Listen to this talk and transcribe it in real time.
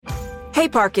Hey,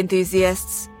 park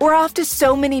enthusiasts. We're off to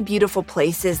so many beautiful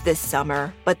places this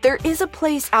summer, but there is a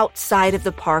place outside of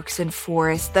the parks and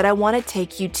forests that I want to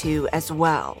take you to as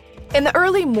well. In the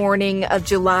early morning of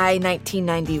July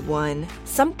 1991,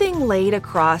 something laid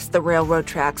across the railroad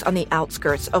tracks on the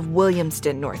outskirts of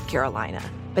Williamston, North Carolina.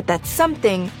 But that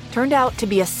something turned out to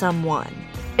be a someone.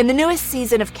 In the newest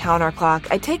season of Counterclock,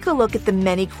 I take a look at the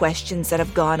many questions that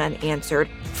have gone unanswered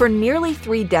for nearly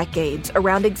 3 decades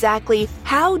around exactly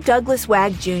how Douglas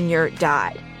Wag Jr.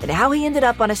 died and how he ended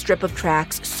up on a strip of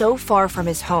tracks so far from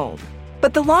his home.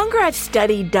 But the longer I've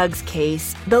studied Doug's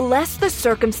case, the less the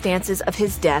circumstances of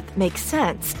his death make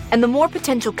sense, and the more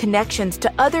potential connections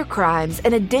to other crimes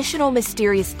and additional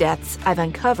mysterious deaths I've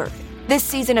uncovered. This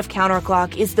season of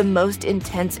Counterclock is the most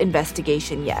intense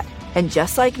investigation yet. And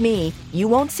just like me, you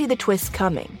won't see the twists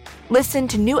coming. Listen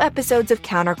to new episodes of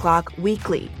Counterclock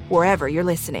weekly, wherever you're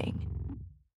listening.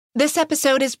 This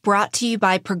episode is brought to you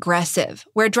by Progressive,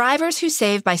 where drivers who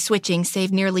save by switching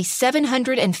save nearly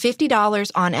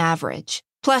 $750 on average.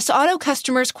 Plus, auto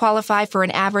customers qualify for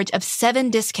an average of 7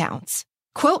 discounts.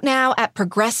 Quote now at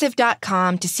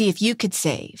Progressive.com to see if you could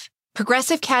save.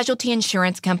 Progressive Casualty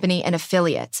Insurance Company and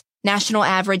Affiliates. National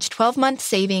average 12-month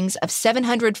savings of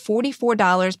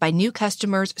 $744 by new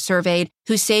customers surveyed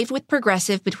who saved with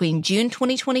Progressive between June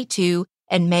 2022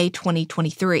 and May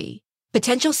 2023.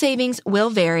 Potential savings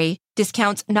will vary.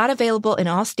 Discounts not available in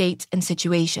all states and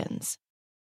situations.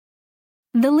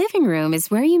 The living room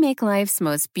is where you make life's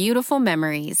most beautiful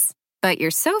memories. But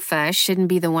your sofa shouldn't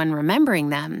be the one remembering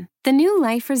them. The new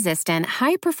life-resistant,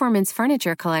 high-performance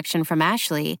furniture collection from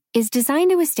Ashley is designed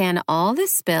to withstand all the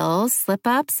spills,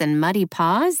 slip-ups, and muddy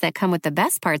paws that come with the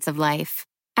best parts of life.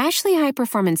 Ashley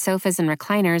high-performance sofas and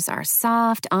recliners are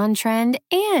soft, on-trend,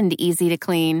 and easy to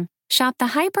clean. Shop the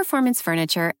high-performance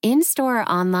furniture in-store or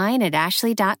online at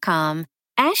ashley.com.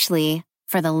 Ashley,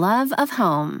 for the love of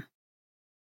home.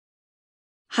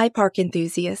 Hi, park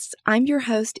enthusiasts. I'm your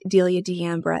host, Delia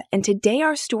D'Ambra, and today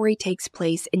our story takes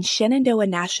place in Shenandoah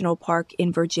National Park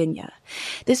in Virginia.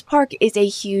 This park is a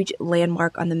huge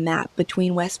landmark on the map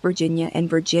between West Virginia and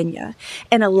Virginia,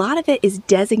 and a lot of it is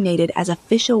designated as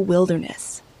official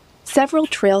wilderness. Several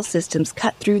trail systems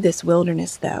cut through this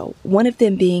wilderness, though, one of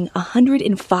them being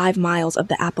 105 miles of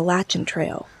the Appalachian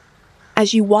Trail.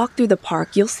 As you walk through the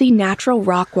park, you'll see natural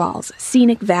rock walls,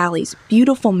 scenic valleys,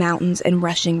 beautiful mountains, and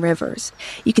rushing rivers.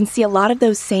 You can see a lot of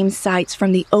those same sights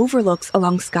from the overlooks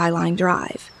along Skyline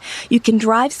Drive. You can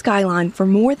drive Skyline for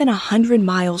more than 100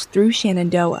 miles through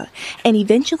Shenandoah, and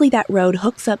eventually that road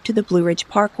hooks up to the Blue Ridge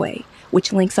Parkway,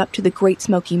 which links up to the Great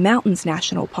Smoky Mountains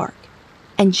National Park.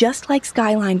 And just like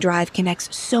Skyline Drive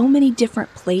connects so many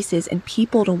different places and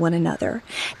people to one another,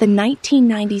 the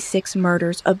 1996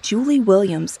 murders of Julie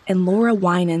Williams and Laura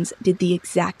Winans did the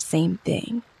exact same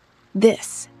thing.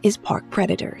 This is Park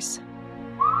Predators.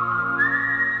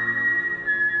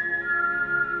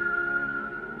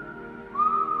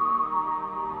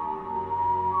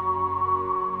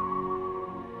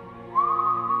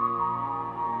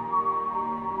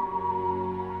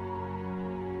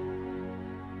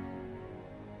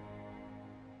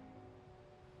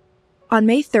 On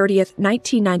May 30th,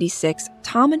 1996,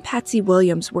 Tom and Patsy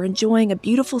Williams were enjoying a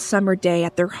beautiful summer day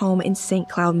at their home in St.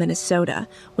 Cloud, Minnesota,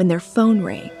 when their phone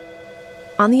rang.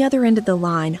 On the other end of the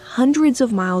line, hundreds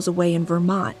of miles away in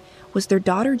Vermont, was their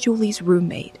daughter Julie's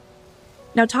roommate.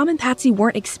 Now, Tom and Patsy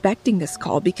weren't expecting this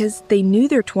call because they knew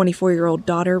their 24-year-old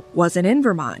daughter wasn't in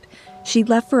Vermont. She'd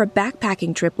left for a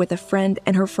backpacking trip with a friend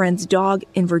and her friend's dog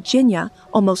in Virginia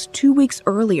almost 2 weeks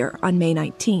earlier on May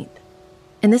 19th.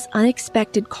 And this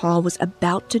unexpected call was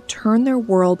about to turn their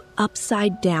world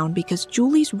upside down because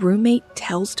Julie's roommate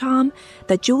tells Tom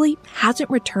that Julie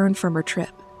hasn't returned from her trip.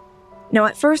 Now,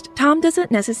 at first, Tom doesn't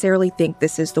necessarily think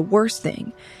this is the worst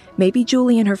thing. Maybe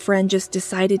Julie and her friend just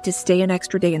decided to stay an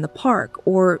extra day in the park,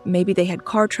 or maybe they had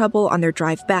car trouble on their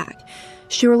drive back.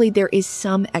 Surely there is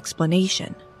some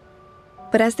explanation.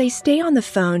 But as they stay on the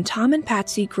phone, Tom and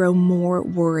Patsy grow more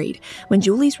worried when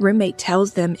Julie's roommate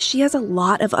tells them she has a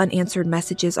lot of unanswered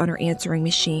messages on her answering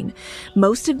machine,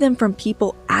 most of them from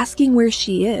people asking where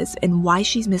she is and why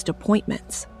she's missed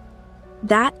appointments.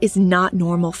 That is not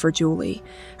normal for Julie.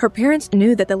 Her parents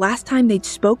knew that the last time they'd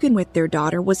spoken with their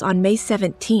daughter was on May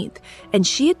 17th, and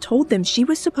she had told them she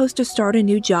was supposed to start a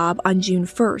new job on June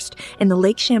 1st in the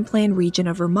Lake Champlain region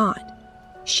of Vermont.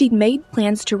 She'd made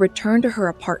plans to return to her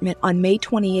apartment on May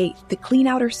 28th to clean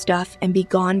out her stuff and be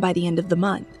gone by the end of the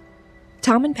month.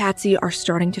 Tom and Patsy are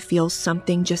starting to feel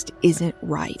something just isn't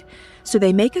right, so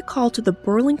they make a call to the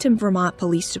Burlington, Vermont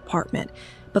Police Department,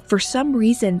 but for some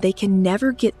reason they can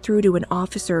never get through to an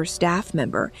officer or staff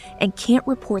member and can't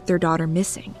report their daughter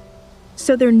missing.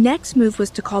 So their next move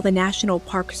was to call the National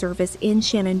Park Service in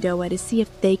Shenandoah to see if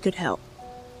they could help.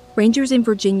 Rangers in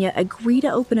Virginia agree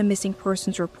to open a missing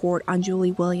persons report on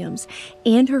Julie Williams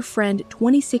and her friend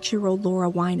 26-year-old Laura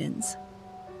Winans.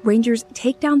 Rangers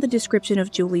take down the description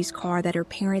of Julie's car that her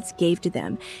parents gave to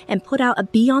them and put out a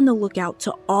be on the lookout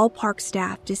to all park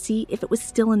staff to see if it was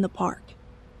still in the park.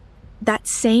 That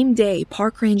same day,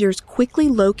 park rangers quickly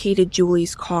located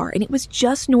Julie's car, and it was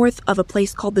just north of a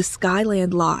place called the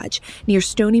Skyland Lodge near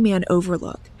Stony Man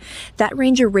Overlook. That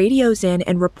ranger radios in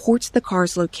and reports the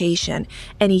car's location,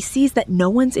 and he sees that no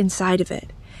one's inside of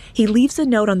it. He leaves a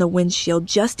note on the windshield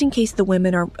just in case the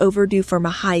women are overdue from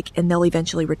a hike and they'll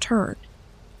eventually return.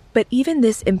 But even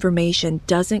this information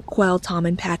doesn't quell Tom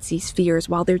and Patsy's fears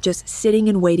while they're just sitting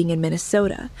and waiting in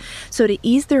Minnesota. So to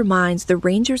ease their minds, the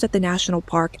rangers at the national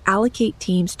park allocate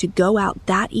teams to go out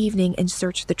that evening and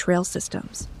search the trail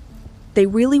systems. They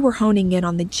really were honing in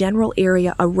on the general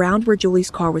area around where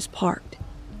Julie's car was parked.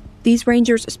 These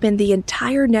rangers spend the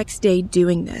entire next day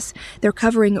doing this. They're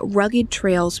covering rugged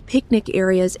trails, picnic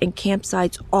areas, and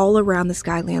campsites all around the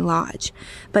Skyland Lodge.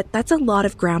 But that's a lot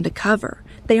of ground to cover.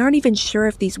 They aren't even sure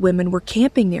if these women were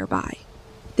camping nearby.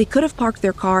 They could have parked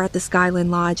their car at the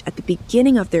Skyland Lodge at the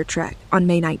beginning of their trek on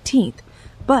May 19th,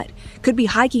 but could be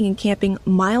hiking and camping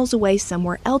miles away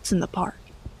somewhere else in the park.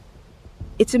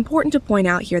 It's important to point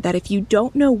out here that if you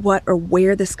don't know what or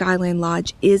where the Skyland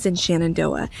Lodge is in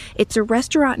Shenandoah, it's a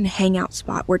restaurant and hangout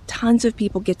spot where tons of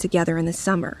people get together in the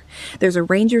summer. There's a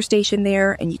ranger station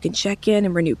there, and you can check in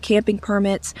and renew camping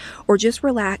permits, or just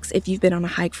relax if you've been on a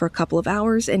hike for a couple of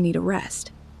hours and need a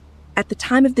rest. At the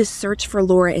time of this search for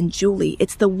Laura and Julie,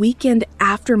 it's the weekend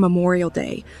after Memorial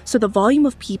Day, so the volume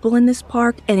of people in this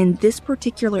park and in this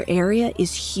particular area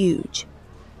is huge.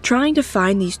 Trying to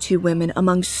find these two women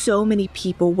among so many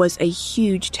people was a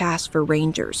huge task for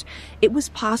rangers. It was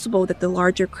possible that the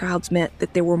larger crowds meant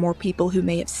that there were more people who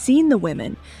may have seen the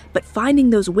women, but finding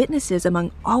those witnesses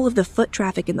among all of the foot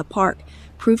traffic in the park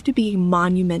proved to be a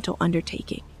monumental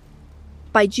undertaking.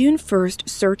 By June 1st,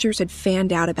 searchers had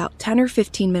fanned out about 10 or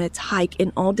 15 minutes hike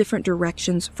in all different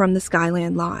directions from the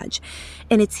Skyland Lodge,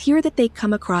 and it's here that they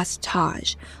come across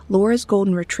Taj, Laura's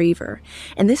golden retriever,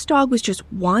 and this dog was just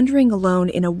wandering alone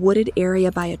in a wooded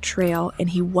area by a trail,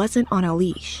 and he wasn't on a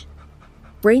leash.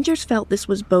 Rangers felt this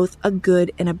was both a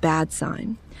good and a bad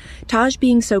sign. Taj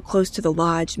being so close to the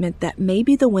lodge meant that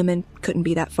maybe the women couldn't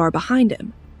be that far behind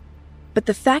him. But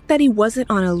the fact that he wasn't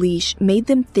on a leash made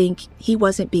them think he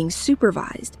wasn't being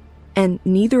supervised, and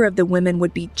neither of the women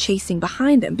would be chasing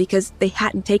behind him because they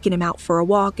hadn't taken him out for a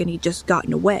walk and he'd just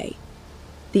gotten away.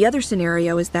 The other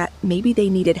scenario is that maybe they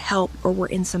needed help or were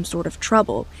in some sort of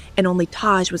trouble, and only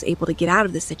Taj was able to get out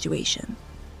of the situation.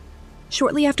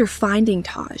 Shortly after finding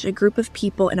Taj, a group of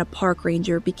people and a park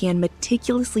ranger began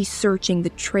meticulously searching the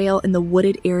trail in the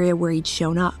wooded area where he'd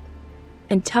shown up.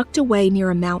 And tucked away near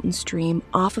a mountain stream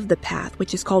off of the path,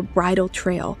 which is called Bridle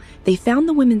Trail, they found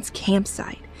the women's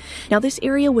campsite. Now, this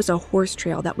area was a horse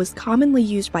trail that was commonly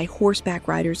used by horseback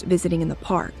riders visiting in the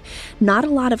park. Not a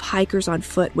lot of hikers on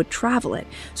foot would travel it,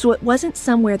 so it wasn't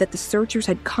somewhere that the searchers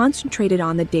had concentrated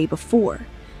on the day before.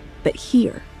 But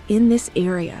here, in this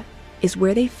area, is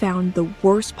where they found the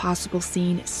worst possible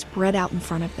scene spread out in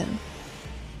front of them.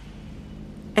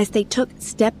 As they took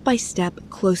step by step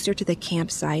closer to the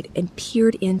campsite and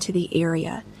peered into the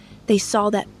area, they saw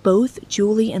that both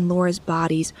Julie and Laura's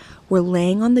bodies were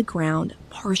laying on the ground,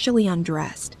 partially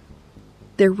undressed.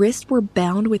 Their wrists were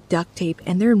bound with duct tape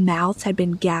and their mouths had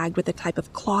been gagged with a type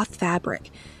of cloth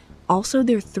fabric. Also,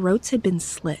 their throats had been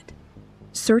slit.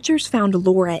 Searchers found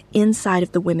Laura inside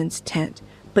of the women's tent,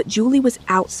 but Julie was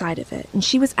outside of it, and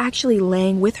she was actually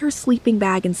laying with her sleeping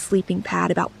bag and sleeping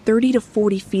pad about 30 to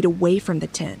 40 feet away from the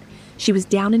tent. She was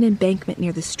down an embankment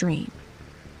near the stream.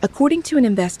 According to an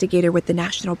investigator with the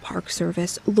National Park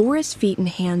Service, Laura's feet and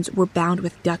hands were bound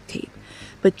with duct tape,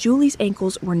 but Julie's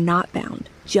ankles were not bound,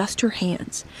 just her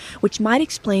hands, which might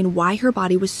explain why her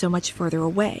body was so much further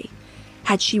away.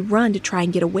 Had she run to try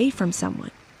and get away from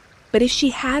someone? But if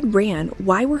she had ran,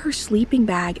 why were her sleeping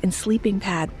bag and sleeping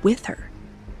pad with her?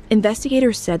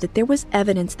 Investigators said that there was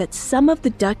evidence that some of the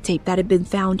duct tape that had been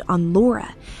found on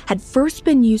Laura had first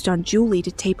been used on Julie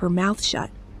to tape her mouth shut.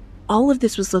 All of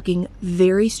this was looking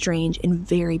very strange and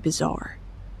very bizarre.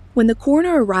 When the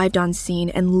coroner arrived on scene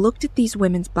and looked at these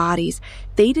women's bodies,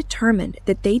 they determined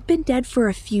that they'd been dead for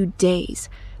a few days,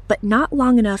 but not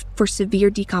long enough for severe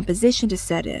decomposition to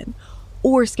set in,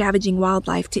 or scavenging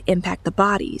wildlife to impact the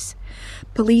bodies.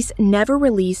 Police never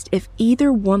released if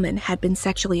either woman had been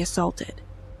sexually assaulted.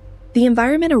 The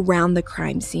environment around the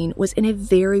crime scene was in a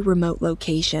very remote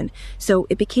location, so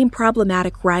it became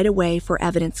problematic right away for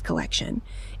evidence collection.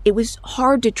 It was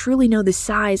hard to truly know the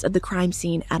size of the crime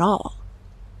scene at all.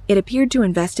 It appeared to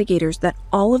investigators that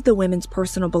all of the women's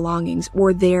personal belongings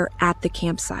were there at the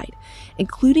campsite,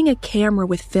 including a camera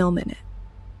with film in it.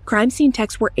 Crime scene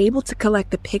techs were able to collect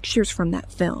the pictures from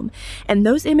that film, and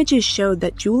those images showed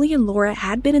that Julie and Laura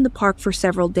had been in the park for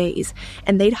several days,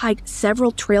 and they'd hiked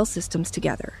several trail systems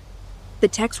together. The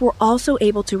techs were also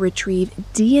able to retrieve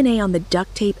DNA on the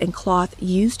duct tape and cloth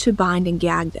used to bind and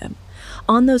gag them.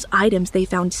 On those items, they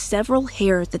found several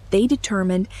hairs that they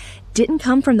determined didn't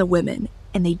come from the women,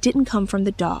 and they didn't come from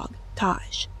the dog,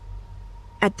 Taj.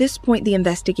 At this point, the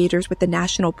investigators with the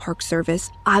National Park Service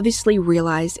obviously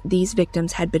realized these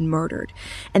victims had been murdered,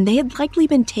 and they had likely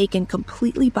been taken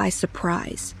completely by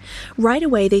surprise. Right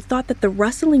away, they thought that the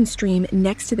rustling stream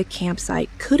next to the campsite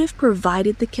could have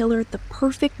provided the killer the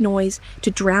perfect noise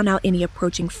to drown out any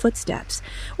approaching footsteps,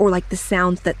 or like the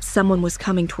sounds that someone was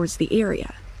coming towards the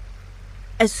area.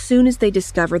 As soon as they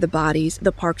discover the bodies,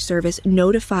 the Park Service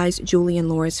notifies Julie and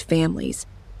Laura's families.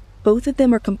 Both of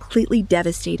them are completely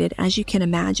devastated, as you can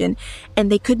imagine,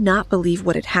 and they could not believe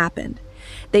what had happened.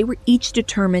 They were each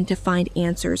determined to find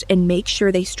answers and make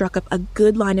sure they struck up a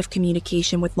good line of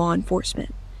communication with law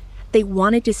enforcement. They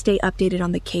wanted to stay updated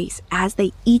on the case as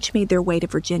they each made their way to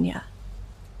Virginia.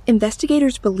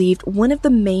 Investigators believed one of the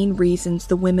main reasons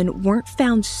the women weren't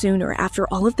found sooner after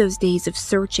all of those days of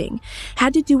searching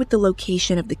had to do with the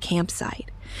location of the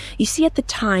campsite. You see, at the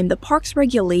time, the park's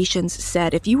regulations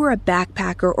said if you were a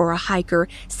backpacker or a hiker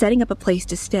setting up a place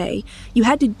to stay, you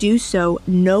had to do so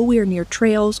nowhere near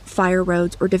trails, fire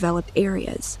roads, or developed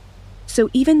areas. So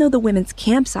even though the women's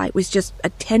campsite was just a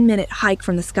 10-minute hike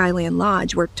from the Skyland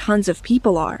Lodge where tons of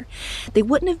people are, they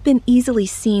wouldn't have been easily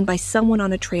seen by someone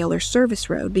on a trail or service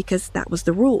road because that was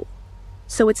the rule.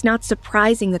 So it's not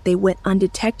surprising that they went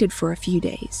undetected for a few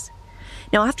days.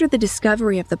 Now, after the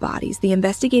discovery of the bodies, the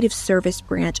investigative service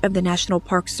branch of the National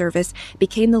Park Service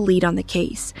became the lead on the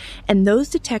case, and those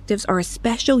detectives are a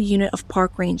special unit of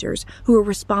park rangers who are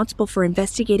responsible for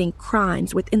investigating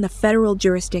crimes within the federal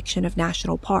jurisdiction of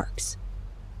national parks.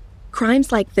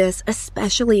 Crimes like this,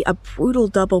 especially a brutal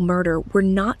double murder, were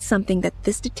not something that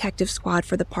this detective squad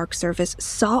for the Park Service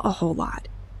saw a whole lot.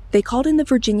 They called in the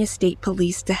Virginia State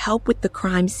Police to help with the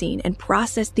crime scene and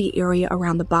process the area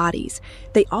around the bodies.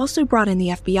 They also brought in the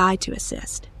FBI to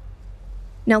assist.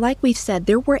 Now, like we've said,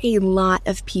 there were a lot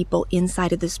of people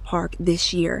inside of this park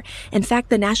this year. In fact,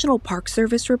 the National Park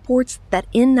Service reports that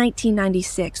in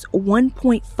 1996,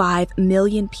 1.5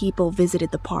 million people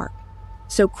visited the park.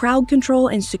 So crowd control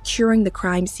and securing the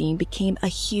crime scene became a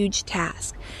huge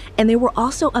task. And they were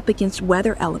also up against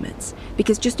weather elements,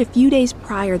 because just a few days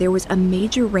prior there was a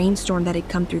major rainstorm that had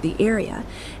come through the area,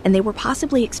 and they were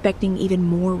possibly expecting even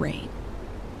more rain.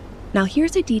 Now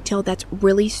here's a detail that's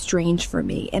really strange for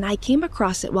me, and I came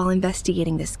across it while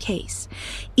investigating this case.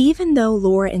 Even though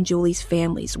Laura and Julie's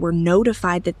families were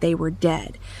notified that they were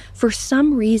dead, for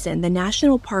some reason the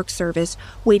National Park Service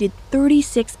waited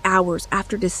 36 hours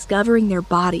after discovering their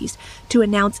bodies to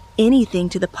announce anything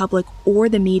to the public or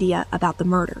the media about the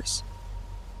murders.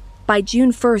 By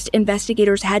June 1st,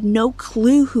 investigators had no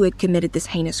clue who had committed this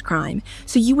heinous crime,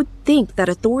 so you would think that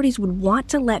authorities would want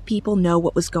to let people know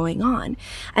what was going on.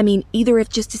 I mean, either if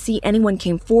just to see anyone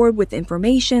came forward with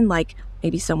information, like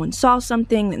maybe someone saw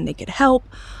something and they could help,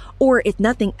 or if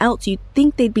nothing else, you'd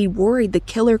think they'd be worried the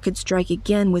killer could strike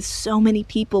again with so many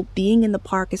people being in the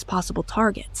park as possible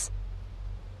targets.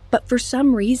 But for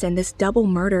some reason, this double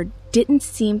murder didn't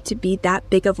seem to be that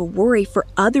big of a worry for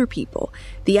other people.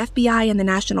 The FBI and the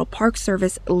National Park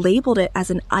Service labeled it as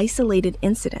an isolated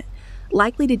incident,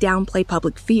 likely to downplay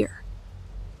public fear.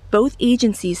 Both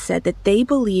agencies said that they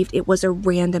believed it was a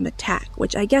random attack,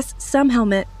 which I guess somehow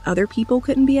meant other people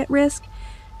couldn't be at risk.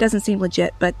 Doesn't seem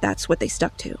legit, but that's what they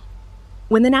stuck to.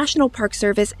 When the National Park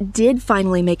Service did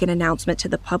finally make an announcement to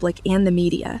the public and the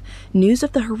media, news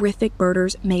of the horrific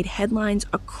murders made headlines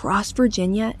across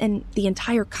Virginia and the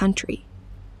entire country.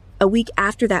 A week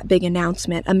after that big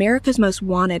announcement, America's Most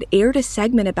Wanted aired a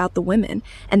segment about the women,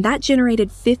 and that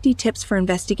generated 50 tips for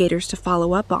investigators to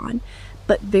follow up on.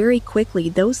 But very quickly,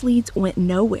 those leads went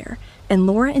nowhere, and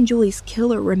Laura and Julie's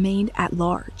killer remained at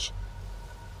large.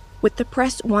 With the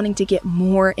press wanting to get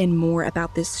more and more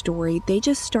about this story, they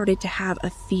just started to have a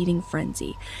feeding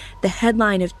frenzy. The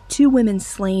headline of 2 women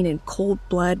slain in cold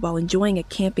blood while enjoying a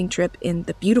camping trip in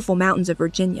the beautiful mountains of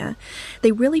Virginia,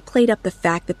 they really played up the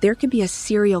fact that there could be a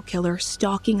serial killer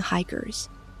stalking hikers.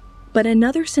 But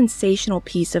another sensational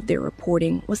piece of their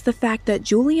reporting was the fact that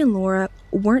Julie and Laura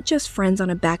weren't just friends on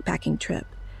a backpacking trip.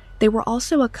 They were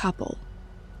also a couple.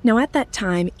 Now, at that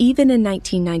time, even in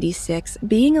 1996,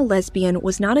 being a lesbian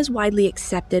was not as widely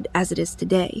accepted as it is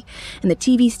today, and the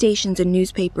TV stations and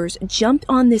newspapers jumped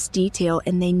on this detail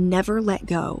and they never let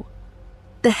go.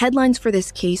 The headlines for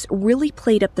this case really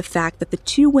played up the fact that the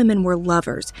two women were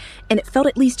lovers, and it felt,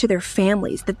 at least to their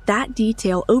families, that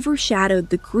detail overshadowed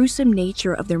the gruesome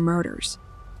nature of their murders.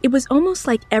 It was almost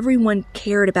like everyone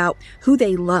cared about who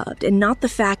they loved and not the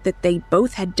fact that they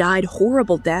both had died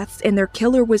horrible deaths and their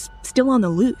killer was still on the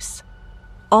loose.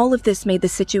 All of this made the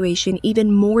situation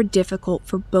even more difficult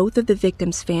for both of the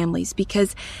victims' families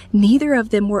because neither of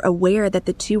them were aware that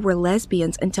the two were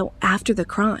lesbians until after the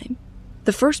crime.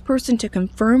 The first person to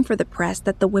confirm for the press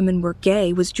that the women were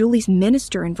gay was Julie's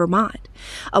minister in Vermont,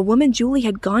 a woman Julie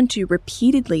had gone to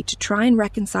repeatedly to try and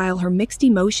reconcile her mixed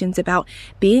emotions about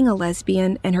being a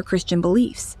lesbian and her Christian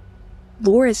beliefs.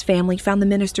 Laura's family found the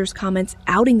minister's comments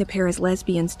outing the pair as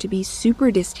lesbians to be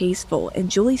super distasteful, and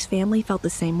Julie's family felt the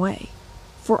same way.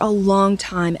 For a long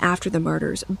time after the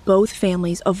murders, both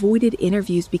families avoided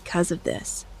interviews because of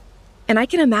this. And I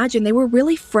can imagine they were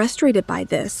really frustrated by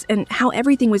this and how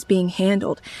everything was being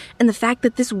handled, and the fact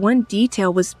that this one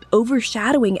detail was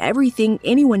overshadowing everything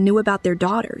anyone knew about their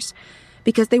daughters,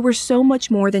 because they were so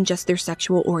much more than just their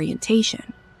sexual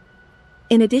orientation.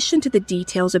 In addition to the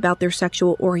details about their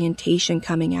sexual orientation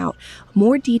coming out,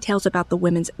 more details about the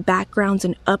women's backgrounds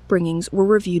and upbringings were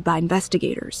reviewed by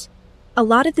investigators. A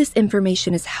lot of this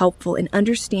information is helpful in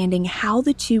understanding how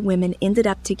the two women ended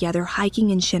up together hiking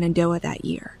in Shenandoah that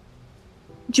year.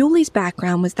 Julie's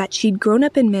background was that she'd grown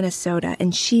up in Minnesota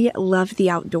and she loved the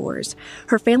outdoors.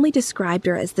 Her family described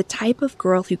her as the type of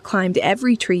girl who climbed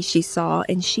every tree she saw,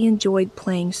 and she enjoyed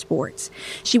playing sports.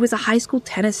 She was a high school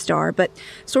tennis star, but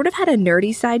sort of had a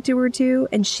nerdy side to her too,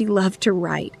 and she loved to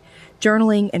write.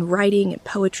 Journaling and writing and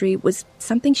poetry was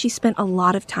something she spent a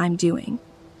lot of time doing.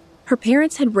 Her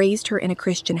parents had raised her in a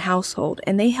Christian household,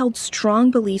 and they held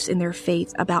strong beliefs in their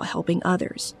faith about helping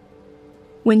others.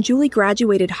 When Julie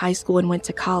graduated high school and went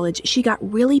to college, she got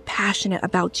really passionate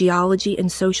about geology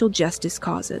and social justice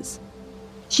causes.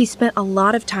 She spent a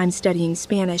lot of time studying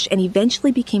Spanish and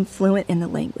eventually became fluent in the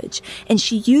language, and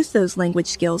she used those language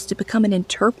skills to become an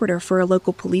interpreter for a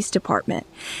local police department.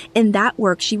 In that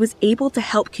work, she was able to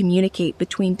help communicate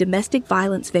between domestic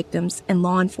violence victims and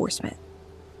law enforcement.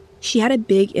 She had a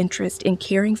big interest in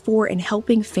caring for and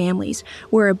helping families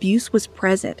where abuse was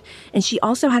present, and she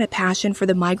also had a passion for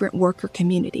the migrant worker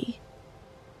community.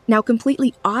 Now,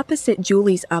 completely opposite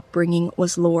Julie's upbringing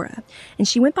was Laura, and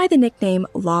she went by the nickname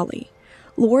Lolly.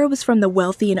 Laura was from the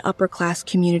wealthy and upper-class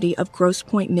community of Grosse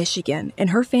Pointe, Michigan, and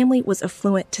her family was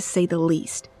affluent to say the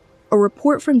least. A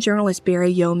report from journalist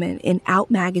Barry Yeoman in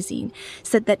Out magazine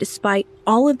said that despite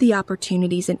all of the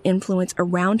opportunities and influence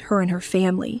around her and her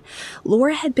family,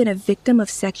 Laura had been a victim of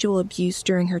sexual abuse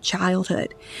during her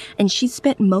childhood, and she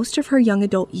spent most of her young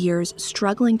adult years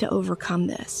struggling to overcome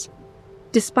this.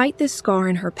 Despite this scar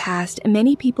in her past,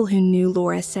 many people who knew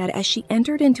Laura said as she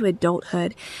entered into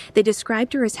adulthood, they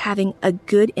described her as having a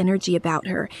good energy about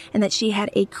her and that she had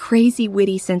a crazy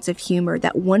witty sense of humor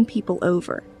that won people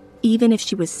over, even if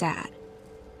she was sad.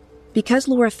 Because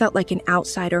Laura felt like an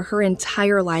outsider her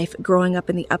entire life growing up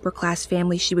in the upper-class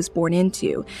family she was born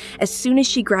into, as soon as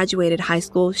she graduated high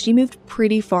school, she moved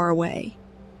pretty far away.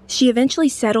 She eventually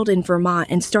settled in Vermont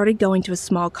and started going to a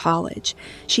small college.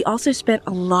 She also spent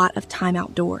a lot of time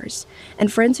outdoors,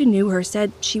 and friends who knew her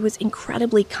said she was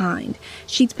incredibly kind.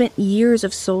 She'd spent years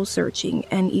of soul-searching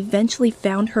and eventually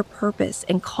found her purpose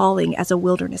and calling as a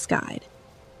wilderness guide.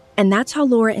 And that's how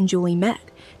Laura and Julie met.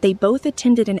 They both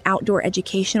attended an outdoor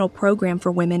educational program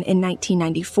for women in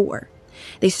 1994.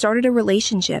 They started a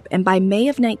relationship, and by May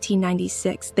of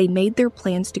 1996, they made their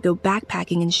plans to go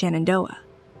backpacking in Shenandoah.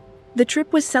 The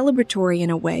trip was celebratory in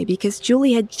a way because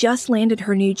Julie had just landed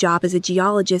her new job as a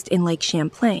geologist in Lake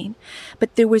Champlain,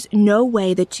 but there was no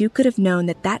way the two could have known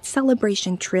that that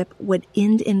celebration trip would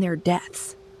end in their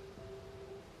deaths.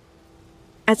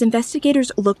 As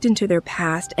investigators looked into their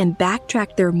past and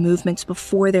backtracked their movements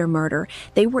before their murder,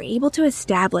 they were able to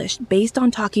establish, based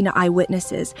on talking to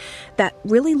eyewitnesses, that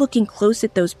really looking close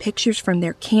at those pictures from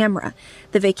their camera,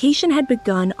 the vacation had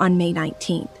begun on May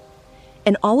 19th.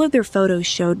 And all of their photos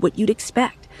showed what you'd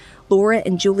expect. Laura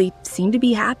and Julie seemed to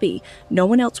be happy. No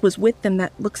one else was with them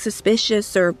that looked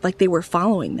suspicious or like they were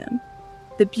following them.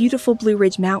 The beautiful Blue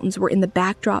Ridge Mountains were in the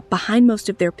backdrop behind most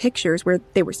of their pictures, where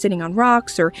they were sitting on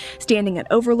rocks or standing at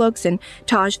overlooks, and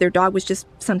Taj, their dog, was just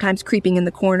sometimes creeping in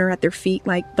the corner at their feet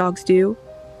like dogs do.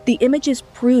 The images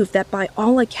proved that by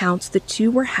all accounts, the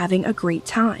two were having a great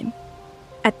time.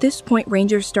 At this point,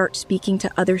 rangers start speaking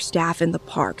to other staff in the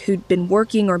park who'd been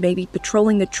working or maybe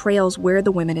patrolling the trails where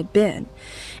the women had been.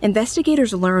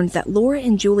 Investigators learned that Laura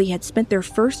and Julie had spent their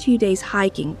first few days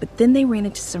hiking, but then they ran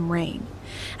into some rain.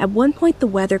 At one point, the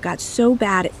weather got so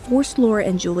bad it forced Laura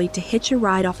and Julie to hitch a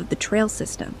ride off of the trail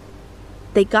system.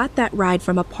 They got that ride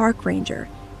from a park ranger,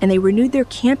 and they renewed their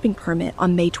camping permit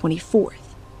on May 24th.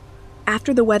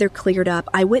 After the weather cleared up,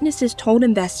 eyewitnesses told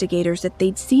investigators that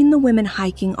they'd seen the women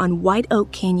hiking on White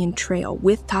Oak Canyon Trail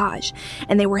with Taj,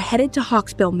 and they were headed to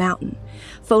Hawksbill Mountain.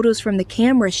 Photos from the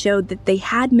camera showed that they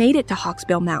had made it to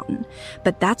Hawksbill Mountain,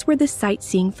 but that's where the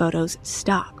sightseeing photos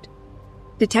stopped.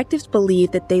 Detectives believe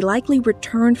that they likely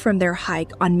returned from their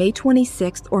hike on May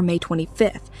 26th or May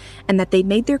 25th, and that they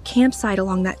made their campsite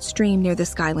along that stream near the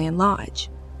Skyland Lodge.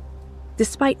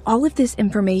 Despite all of this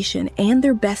information and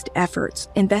their best efforts,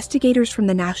 investigators from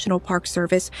the National Park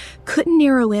Service couldn't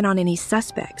narrow in on any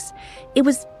suspects. It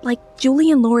was like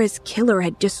Julie and Laura's killer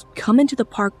had just come into the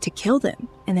park to kill them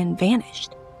and then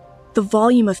vanished. The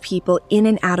volume of people in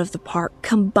and out of the park,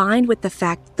 combined with the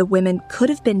fact that the women could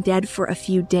have been dead for a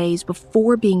few days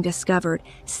before being discovered,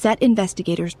 set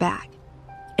investigators back.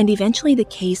 And eventually the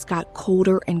case got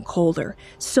colder and colder,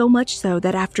 so much so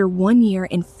that after 1 year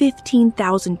and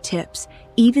 15,000 tips,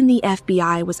 even the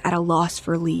FBI was at a loss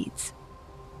for leads.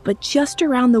 But just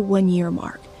around the 1 year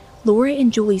mark, Laura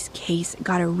and Julie's case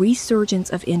got a resurgence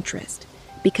of interest,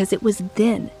 because it was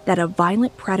then that a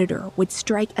violent predator would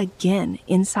strike again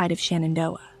inside of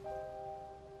Shenandoah.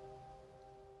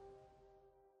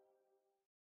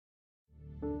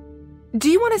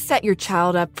 Do you want to set your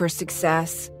child up for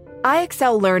success?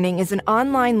 IXL Learning is an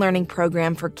online learning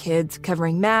program for kids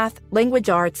covering math, language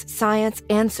arts, science,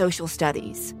 and social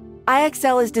studies.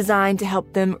 IXL is designed to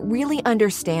help them really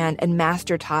understand and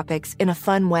master topics in a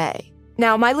fun way.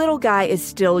 Now, my little guy is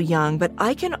still young, but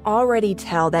I can already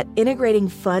tell that integrating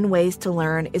fun ways to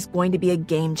learn is going to be a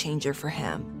game changer for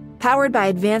him. Powered by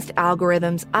advanced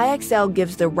algorithms, IXL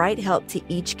gives the right help to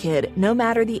each kid, no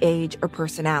matter the age or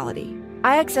personality.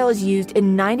 IXL is used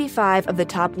in 95 of the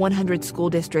top 100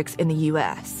 school districts in the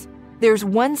U.S. There's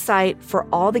one site for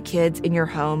all the kids in your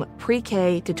home,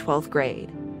 pre-K to 12th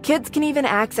grade. Kids can even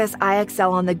access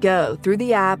IXL on the go through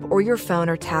the app or your phone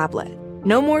or tablet.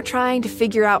 No more trying to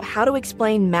figure out how to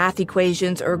explain math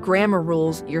equations or grammar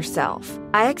rules yourself.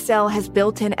 IXL has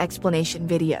built-in explanation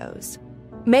videos.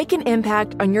 Make an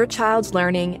impact on your child's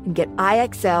learning and get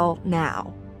IXL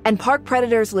now. And Park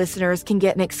Predators listeners can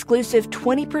get an exclusive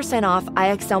 20% off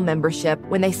IXL membership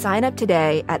when they sign up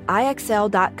today at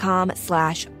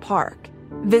IXL.com/park.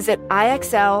 Visit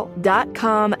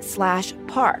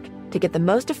IXL.com/park to get the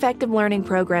most effective learning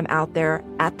program out there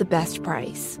at the best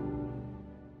price.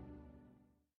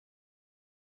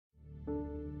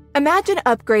 Imagine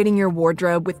upgrading your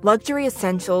wardrobe with luxury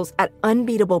essentials at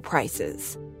unbeatable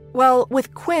prices. Well,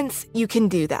 with Quince, you can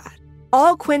do that.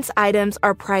 All Quince items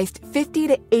are priced 50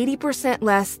 to 80%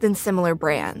 less than similar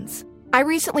brands. I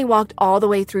recently walked all the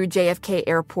way through JFK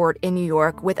Airport in New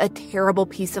York with a terrible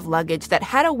piece of luggage that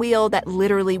had a wheel that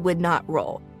literally would not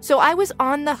roll. So I was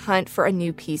on the hunt for a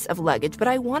new piece of luggage, but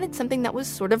I wanted something that was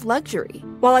sort of luxury,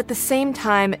 while at the same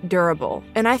time durable.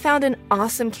 And I found an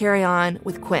awesome carry-on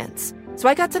with Quince. So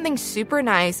I got something super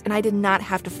nice, and I did not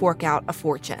have to fork out a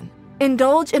fortune.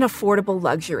 Indulge in affordable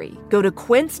luxury. Go to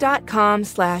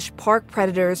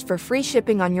quince.com/parkpredators for free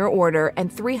shipping on your order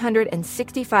and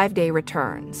 365-day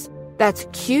returns. That's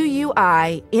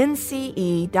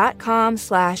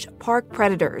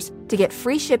QUINCE.com/parkpredators to get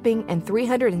free shipping and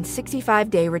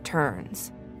 365-day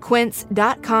returns.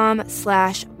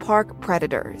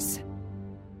 Quince.com/parkpredators.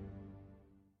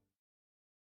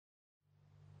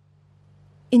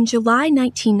 In July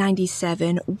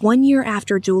 1997, 1 year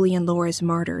after Julie and Laura's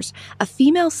murders, a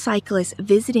female cyclist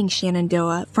visiting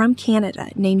Shenandoah from Canada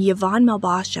named Yvonne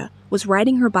Melbasha was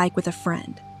riding her bike with a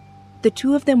friend. The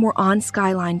two of them were on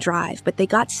Skyline Drive, but they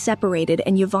got separated,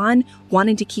 and Yvonne,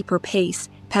 wanting to keep her pace,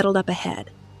 pedaled up ahead.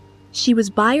 She was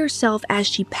by herself as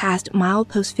she passed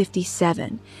milepost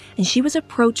 57, and she was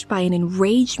approached by an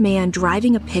enraged man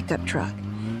driving a pickup truck.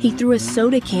 He threw a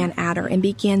soda can at her and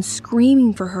began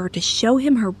screaming for her to show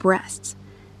him her breasts.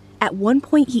 At one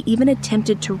point, he even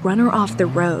attempted to run her off the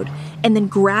road and then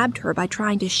grabbed her by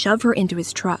trying to shove her into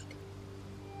his truck.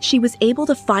 She was able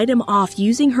to fight him off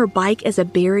using her bike as a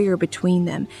barrier between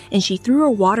them, and she threw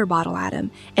her water bottle at him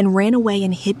and ran away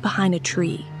and hid behind a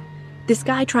tree. This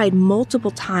guy tried multiple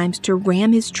times to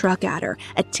ram his truck at her,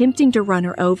 attempting to run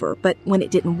her over, but when it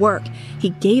didn't work,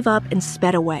 he gave up and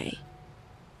sped away.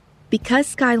 Because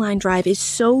Skyline Drive is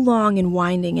so long and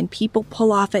winding and people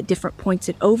pull off at different points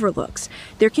it overlooks,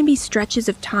 there can be stretches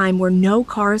of time where no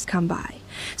cars come by.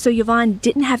 so Yvonne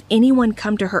didn't have anyone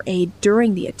come to her aid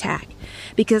during the attack,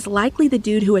 because likely the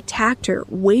dude who attacked her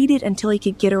waited until he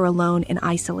could get her alone and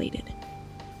isolated.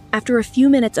 After a few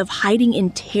minutes of hiding in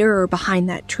terror behind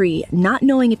that tree, not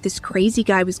knowing if this crazy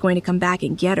guy was going to come back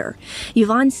and get her,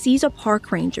 Yvonne sees a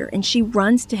park ranger and she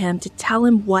runs to him to tell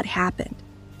him what happened.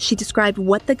 She described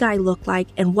what the guy looked like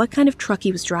and what kind of truck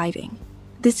he was driving.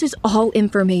 This is all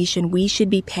information we should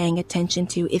be paying attention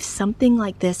to if something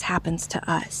like this happens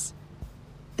to us.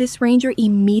 This ranger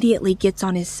immediately gets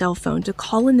on his cell phone to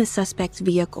call in the suspect's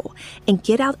vehicle and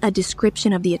get out a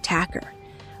description of the attacker.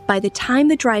 By the time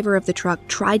the driver of the truck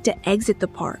tried to exit the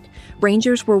park,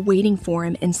 rangers were waiting for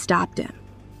him and stopped him.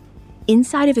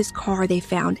 Inside of his car, they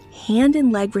found hand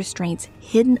and leg restraints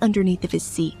hidden underneath of his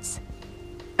seats.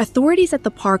 Authorities at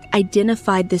the park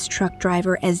identified this truck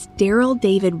driver as Daryl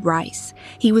David Rice.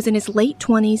 He was in his late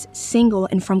 20s, single,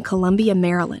 and from Columbia,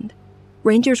 Maryland.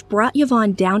 Rangers brought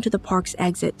Yvonne down to the park's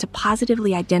exit to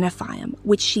positively identify him,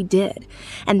 which she did,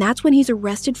 and that's when he's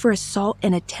arrested for assault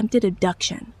and attempted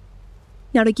abduction.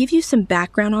 Now, to give you some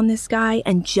background on this guy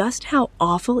and just how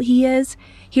awful he is,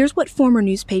 here's what former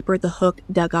newspaper The Hook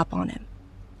dug up on him.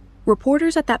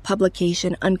 Reporters at that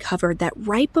publication uncovered that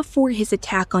right before his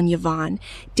attack on Yvonne,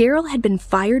 Daryl had been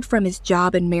fired from his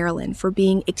job in Maryland for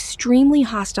being extremely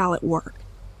hostile at work.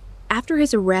 After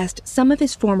his arrest, some of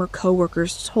his former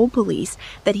coworkers told police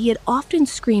that he had often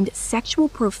screamed sexual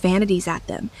profanities at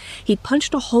them. He'd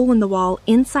punched a hole in the wall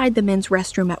inside the men's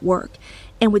restroom at work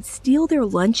and would steal their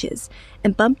lunches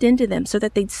and bumped into them so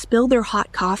that they'd spill their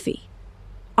hot coffee.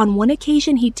 On one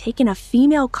occasion, he'd taken a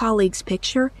female colleague's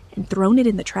picture and thrown it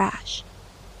in the trash.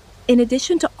 In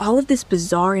addition to all of this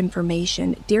bizarre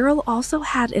information, Daryl also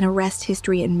had an arrest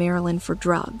history in Maryland for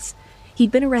drugs.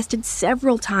 He'd been arrested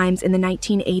several times in the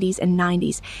 1980s and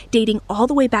 90s, dating all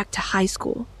the way back to high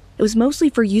school. It was mostly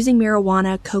for using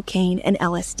marijuana, cocaine, and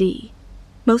LSD.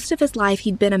 Most of his life,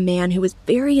 he'd been a man who was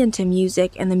very into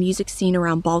music and the music scene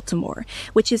around Baltimore,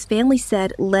 which his family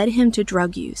said led him to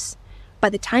drug use. By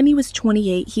the time he was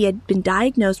 28, he had been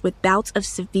diagnosed with bouts of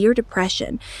severe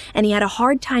depression, and he had a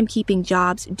hard time keeping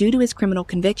jobs due to his criminal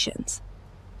convictions.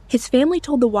 His family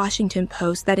told the Washington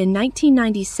Post that in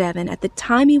 1997, at the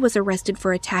time he was arrested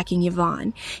for attacking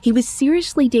Yvonne, he was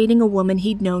seriously dating a woman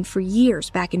he'd known for years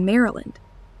back in Maryland.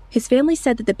 His family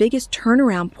said that the biggest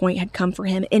turnaround point had come for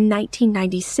him in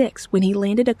 1996 when he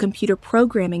landed a computer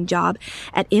programming job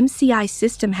at MCI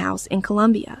System House in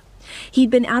Columbia. He'd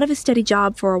been out of a steady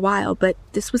job for a while, but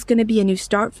this was going to be a new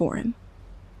start for him.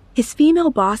 His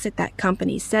female boss at that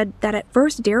company said that at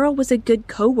first Daryl was a good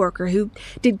coworker who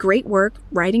did great work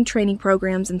writing training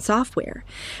programs and software,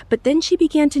 but then she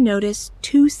began to notice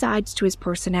two sides to his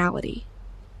personality.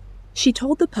 She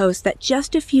told the Post that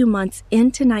just a few months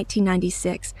into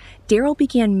 1996, Daryl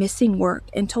began missing work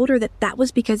and told her that that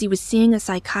was because he was seeing a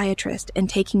psychiatrist and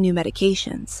taking new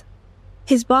medications.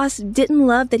 His boss didn't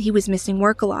love that he was missing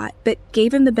work a lot, but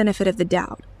gave him the benefit of the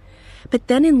doubt. But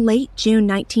then in late June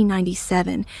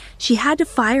 1997, she had to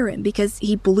fire him because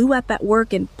he blew up at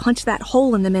work and punched that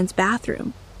hole in the men's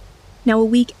bathroom. Now, a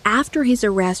week after his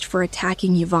arrest for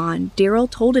attacking Yvonne, Daryl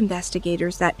told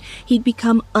investigators that he'd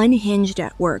become unhinged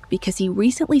at work because he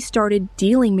recently started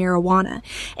dealing marijuana,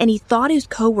 and he thought his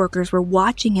coworkers were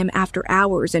watching him after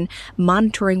hours and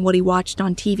monitoring what he watched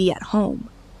on TV at home.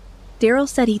 Daryl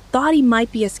said he thought he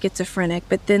might be a schizophrenic,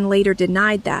 but then later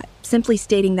denied that, simply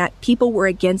stating that people were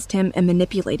against him and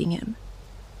manipulating him.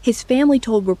 His family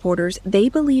told reporters they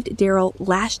believed Daryl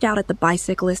lashed out at the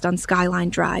bicyclist on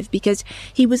Skyline Drive because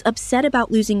he was upset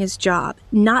about losing his job,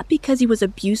 not because he was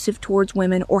abusive towards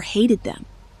women or hated them.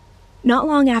 Not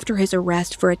long after his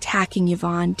arrest for attacking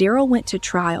Yvonne, Daryl went to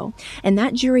trial, and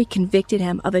that jury convicted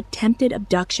him of attempted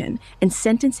abduction and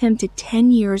sentenced him to 10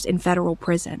 years in federal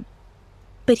prison.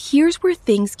 But here's where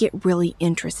things get really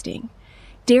interesting.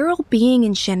 Daryl being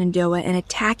in Shenandoah and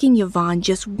attacking Yvonne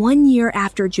just 1 year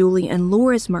after Julie and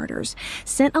Laura's murders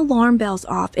sent alarm bells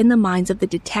off in the minds of the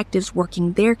detectives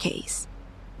working their case.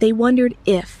 They wondered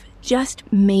if, just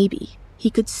maybe, he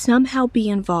could somehow be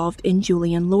involved in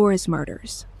Julie and Laura's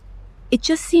murders. It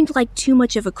just seemed like too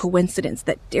much of a coincidence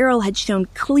that Daryl had shown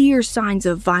clear signs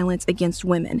of violence against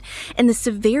women, and the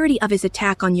severity of his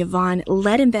attack on Yvonne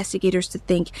led investigators to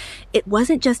think it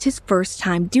wasn't just his first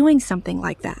time doing something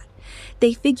like that.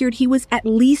 They figured he was at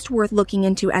least worth looking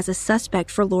into as a suspect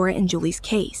for Laura and Julie's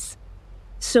case.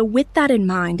 So with that in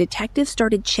mind, detectives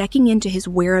started checking into his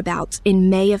whereabouts in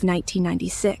May of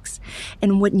 1996,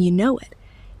 and wouldn't you know it,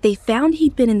 they found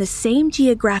he'd been in the same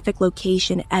geographic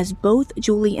location as both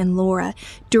Julie and Laura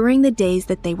during the days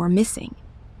that they were missing.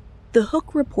 The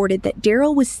Hook reported that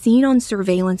Daryl was seen on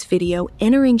surveillance video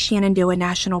entering Shenandoah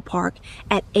National Park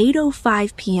at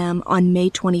 8:05 p.m. on May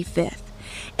 25th,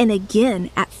 and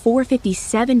again at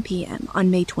 4:57 p.m. on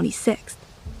May 26th.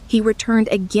 He returned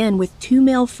again with 2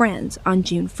 male friends on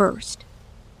June 1st.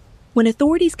 When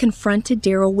authorities confronted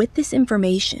Daryl with this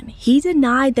information, he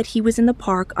denied that he was in the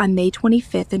park on May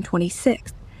 25th and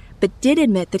 26th, but did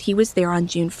admit that he was there on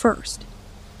June 1st.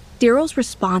 Daryl's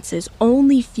responses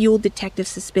only fueled detective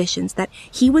suspicions that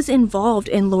he was involved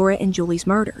in Laura and Julie's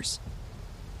murders.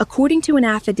 According to an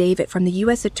affidavit from the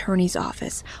U.S. Attorney's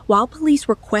Office, while police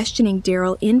were questioning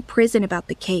Daryl in prison about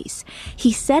the case,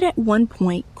 he said at one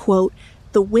point, quote,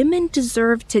 "The women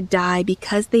deserved to die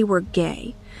because they were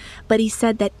gay," but he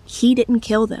said that he didn't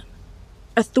kill them.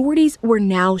 Authorities were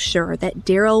now sure that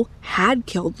Daryl had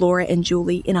killed Laura and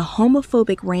Julie in a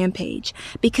homophobic rampage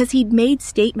because he'd made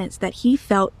statements that he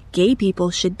felt gay people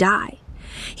should die.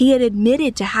 He had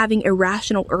admitted to having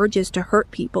irrational urges to hurt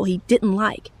people he didn't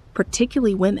like,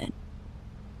 particularly women.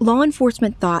 Law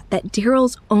enforcement thought that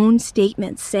Daryl's own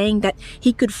statements saying that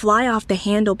he could fly off the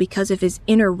handle because of his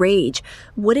inner rage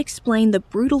would explain the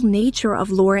brutal nature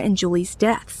of Laura and Julie's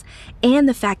deaths, and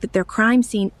the fact that their crime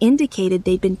scene indicated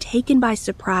they'd been taken by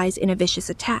surprise in a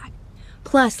vicious attack.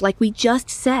 Plus, like we just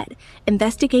said,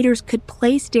 investigators could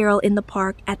place Daryl in the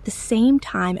park at the same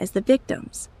time as the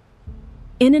victims.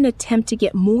 In an attempt to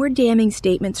get more damning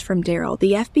statements from Daryl,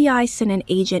 the FBI sent an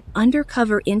agent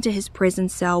undercover into his prison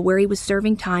cell where he was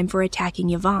serving time for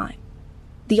attacking Yvonne.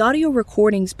 The audio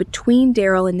recordings between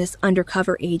Daryl and this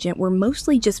undercover agent were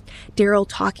mostly just Daryl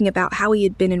talking about how he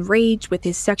had been enraged with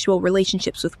his sexual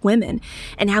relationships with women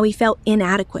and how he felt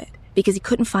inadequate because he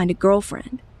couldn't find a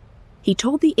girlfriend. He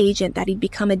told the agent that he'd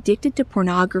become addicted to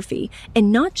pornography,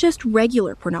 and not just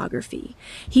regular pornography.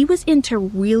 He was into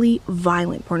really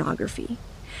violent pornography.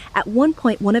 At one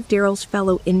point, one of Daryl's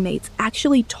fellow inmates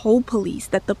actually told police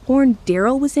that the porn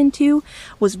Daryl was into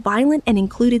was violent and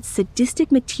included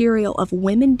sadistic material of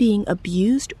women being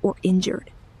abused or injured.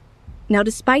 Now,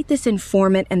 despite this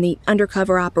informant and the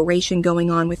undercover operation going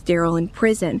on with Daryl in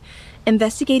prison,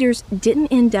 investigators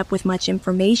didn't end up with much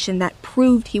information that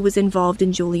proved he was involved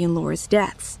in Julie and Laura's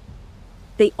deaths.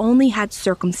 They only had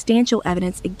circumstantial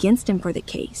evidence against him for the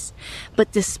case.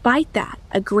 But despite that,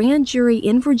 a grand jury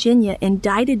in Virginia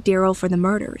indicted Daryl for the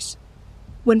murders.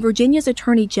 When Virginia's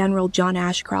Attorney General John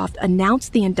Ashcroft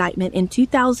announced the indictment in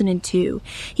 2002,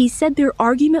 he said their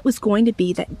argument was going to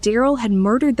be that Daryl had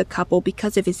murdered the couple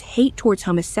because of his hate towards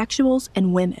homosexuals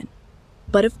and women.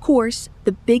 But of course,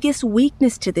 the biggest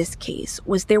weakness to this case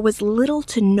was there was little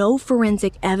to no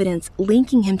forensic evidence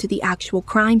linking him to the actual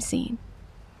crime scene.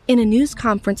 In a news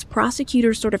conference,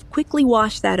 prosecutors sort of quickly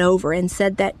washed that over and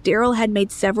said that Daryl had made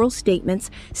several statements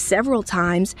several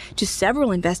times to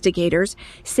several investigators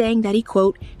saying that he,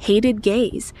 quote, hated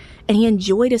gays, and he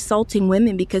enjoyed assaulting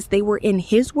women because they were, in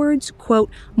his words,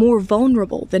 quote, more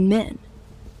vulnerable than men.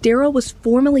 Daryl was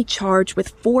formally charged with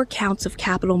 4 counts of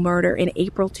capital murder in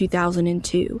April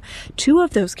 2002. 2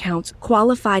 of those counts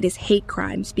qualified as hate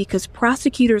crimes because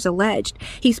prosecutors alleged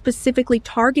he specifically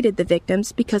targeted the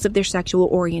victims because of their sexual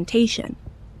orientation.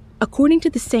 According to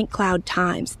the St. Cloud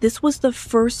Times, this was the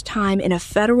first time in a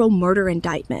federal murder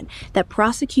indictment that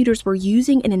prosecutors were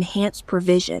using an enhanced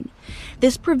provision.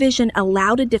 This provision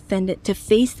allowed a defendant to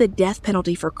face the death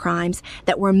penalty for crimes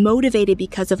that were motivated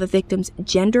because of a victim's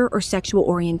gender or sexual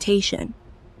orientation.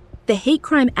 The hate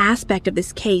crime aspect of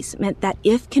this case meant that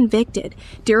if convicted,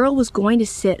 Daryl was going to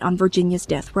sit on Virginia's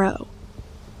death row.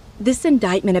 This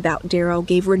indictment about Daryl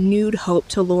gave renewed hope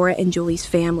to Laura and Julie's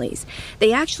families.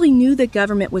 They actually knew the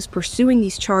government was pursuing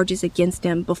these charges against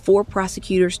him before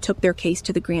prosecutors took their case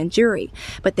to the grand jury,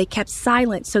 but they kept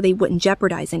silent so they wouldn't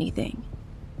jeopardize anything.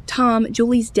 Tom,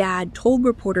 Julie's dad, told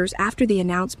reporters after the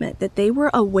announcement that they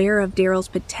were aware of Daryl's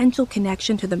potential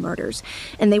connection to the murders,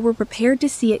 and they were prepared to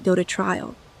see it go to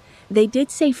trial. They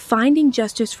did say finding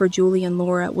justice for Julie and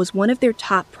Laura was one of their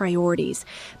top priorities,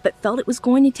 but felt it was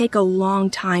going to take a long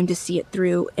time to see it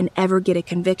through and ever get a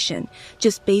conviction,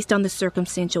 just based on the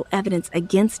circumstantial evidence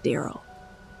against Daryl.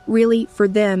 Really, for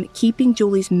them, keeping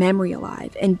Julie's memory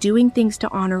alive and doing things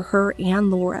to honor her and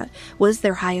Laura was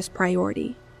their highest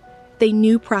priority. They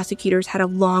knew prosecutors had a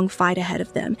long fight ahead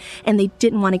of them, and they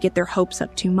didn't want to get their hopes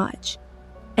up too much.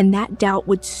 And that doubt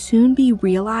would soon be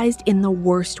realized in the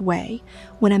worst way,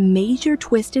 when a major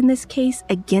twist in this case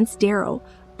against Daryl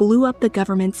blew up the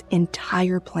government's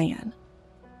entire plan.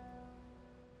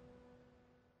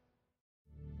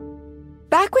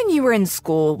 Back when you were in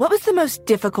school, what was the most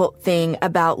difficult thing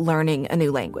about learning a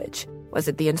new language? Was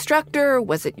it the instructor?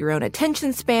 Was it your own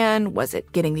attention span? Was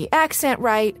it getting the accent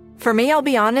right? For me, I'll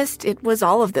be honest, it was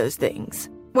all of those things.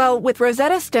 Well, with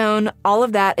Rosetta Stone, all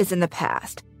of that is in the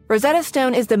past. Rosetta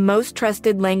Stone is the most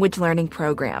trusted language learning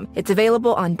program. It's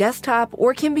available on desktop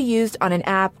or can be used on an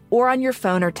app or on your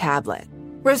phone or tablet.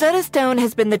 Rosetta Stone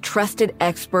has been the trusted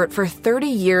expert for 30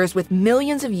 years with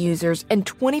millions of users and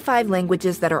 25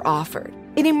 languages that are offered.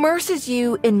 It immerses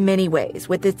you in many ways.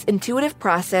 With its intuitive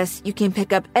process, you can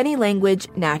pick up any language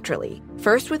naturally.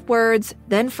 First with words,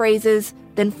 then phrases,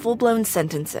 then full-blown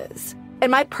sentences. And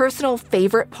my personal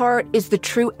favorite part is the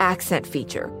true accent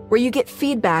feature, where you get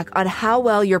feedback on how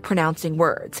well you're pronouncing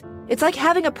words. It's like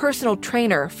having a personal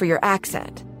trainer for your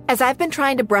accent. As I've been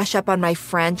trying to brush up on my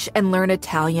French and learn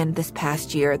Italian this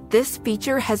past year, this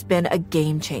feature has been a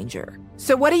game changer.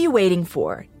 So what are you waiting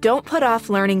for? Don't put off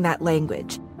learning that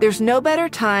language. There's no better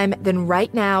time than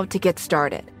right now to get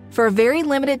started. For a very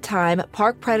limited time,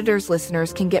 Park Predators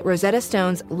listeners can get Rosetta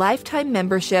Stone's lifetime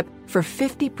membership for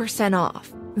 50%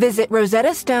 off. Visit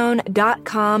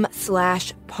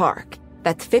rosettastone.com/park.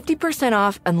 That's 50%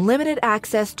 off unlimited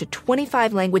access to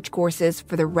 25 language courses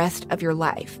for the rest of your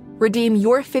life. Redeem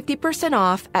your 50%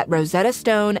 off at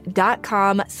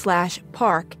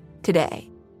rosettastone.com/park today.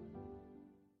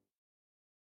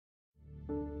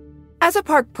 As a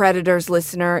Park Predators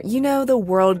listener, you know the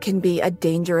world can be a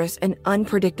dangerous and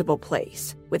unpredictable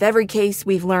place. With every case,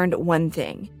 we've learned one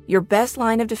thing. Your best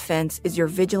line of defense is your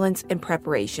vigilance and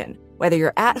preparation, whether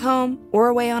you're at home or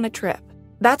away on a trip.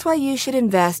 That's why you should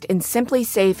invest in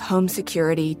SimpliSafe Home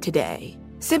Security today.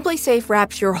 SimpliSafe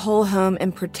wraps your whole home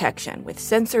in protection with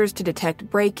sensors to detect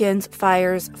break-ins,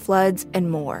 fires, floods, and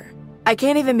more. I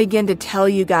can't even begin to tell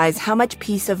you guys how much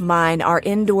peace of mind our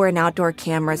indoor and outdoor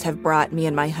cameras have brought me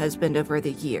and my husband over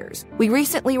the years. We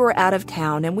recently were out of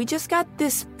town and we just got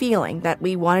this feeling that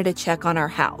we wanted to check on our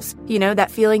house. You know,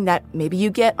 that feeling that maybe you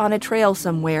get on a trail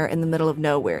somewhere in the middle of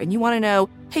nowhere and you want to know,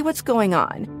 hey, what's going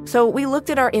on? So we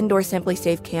looked at our indoor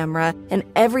SimpliSafe camera and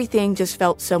everything just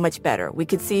felt so much better. We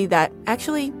could see that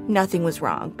actually nothing was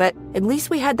wrong, but at least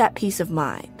we had that peace of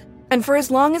mind. And for as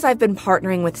long as I've been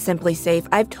partnering with SimpliSafe,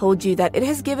 I've told you that it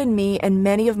has given me and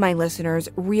many of my listeners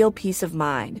real peace of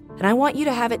mind. And I want you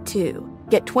to have it too.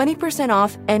 Get 20%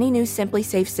 off any new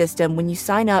SimpliSafe system when you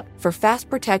sign up for Fast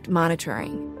Protect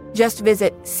monitoring. Just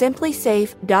visit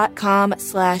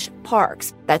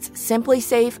simplisafe.com/parks. That's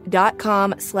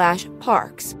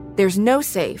simplisafe.com/parks. There's no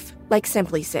safe like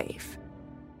SimpliSafe.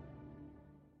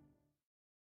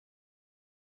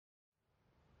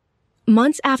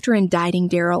 Months after indicting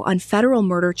Daryl on federal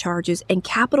murder charges and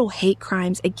capital hate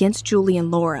crimes against Julie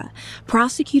and Laura,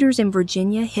 prosecutors in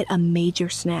Virginia hit a major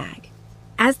snag.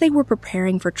 As they were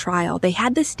preparing for trial, they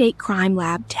had the state crime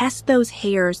lab test those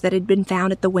hairs that had been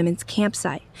found at the women's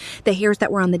campsite, the hairs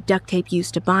that were on the duct tape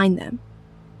used to bind them.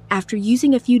 After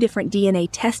using a few different DNA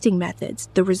testing methods,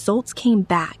 the results came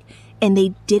back, and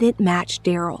they didn't match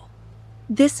Daryl.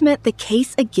 This meant the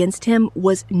case against him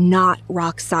was not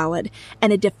rock solid,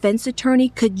 and a defense attorney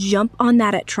could jump on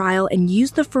that at trial and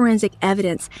use the forensic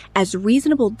evidence as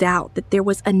reasonable doubt that there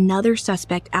was another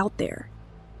suspect out there.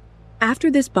 After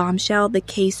this bombshell, the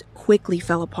case quickly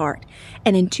fell apart,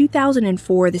 and in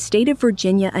 2004, the state of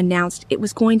Virginia announced it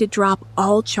was going to drop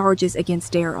all charges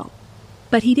against Daryl.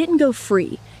 But he didn't go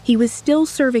free. He was still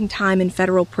serving time in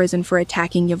federal prison for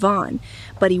attacking Yvonne,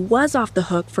 but he was off the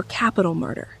hook for capital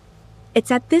murder. It's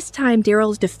at this time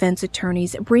Daryl's defense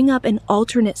attorneys bring up an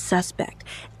alternate suspect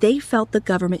they felt the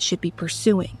government should be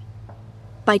pursuing.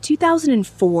 By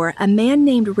 2004, a man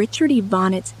named Richard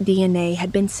Evonnett's DNA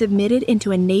had been submitted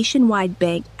into a nationwide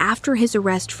bank after his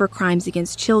arrest for crimes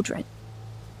against children.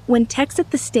 When techs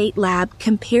at the state lab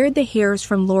compared the hairs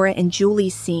from Laura and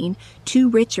Julie's scene to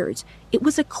Richard's, it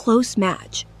was a close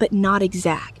match, but not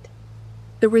exact.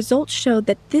 The results showed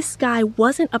that this guy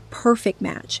wasn't a perfect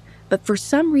match, but for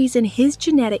some reason his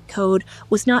genetic code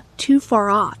was not too far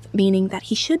off, meaning that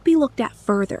he should be looked at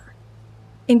further.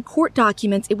 In court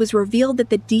documents, it was revealed that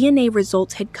the DNA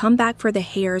results had come back for the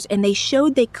hairs and they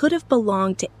showed they could have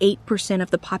belonged to 8%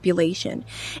 of the population,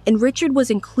 and Richard was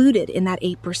included in that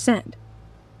 8%.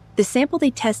 The sample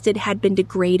they tested had been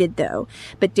degraded though,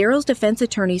 but Daryl's defense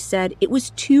attorney said it was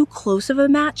too close of a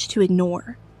match to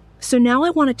ignore. So now I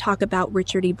want to talk about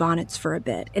Richard Evonnett's for a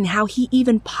bit and how he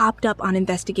even popped up on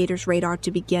investigators' radar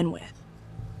to begin with.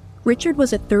 Richard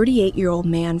was a 38-year-old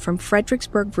man from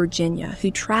Fredericksburg, Virginia, who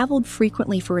traveled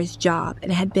frequently for his job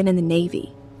and had been in the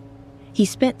Navy. He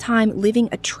spent time living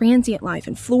a transient life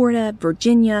in Florida,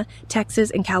 Virginia, Texas,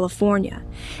 and California.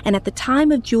 And at the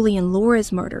time of Julie and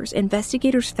Laura's murders,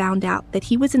 investigators found out that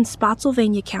he was in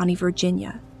Spotsylvania County,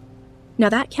 Virginia. Now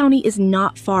that county is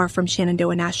not far from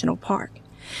Shenandoah National Park.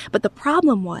 But the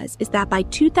problem is that by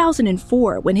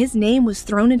 2004, when his name was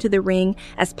thrown into the ring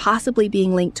as possibly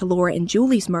being linked to Laura and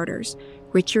Julie's murders,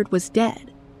 Richard was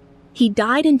dead. He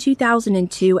died in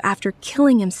 2002 after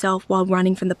killing himself while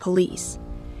running from the police.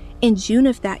 In June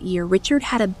of that year, Richard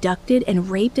had abducted and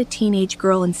raped a teenage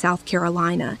girl in South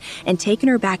Carolina and taken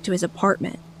her back to his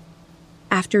apartment.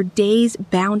 After days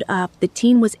bound up, the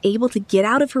teen was able to get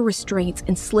out of her restraints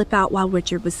and slip out while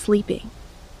Richard was sleeping.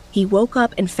 He woke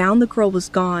up and found the girl was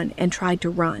gone and tried to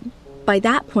run. By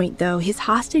that point, though, his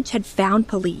hostage had found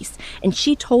police, and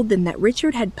she told them that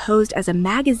Richard had posed as a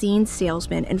magazine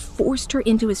salesman and forced her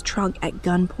into his trunk at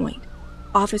gunpoint.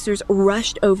 Officers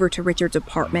rushed over to Richard's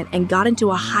apartment and got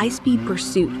into a high-speed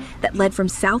pursuit that led from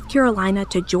South Carolina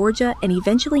to Georgia and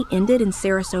eventually ended in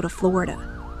Sarasota, Florida.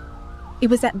 It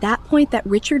was at that point that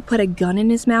Richard put a gun in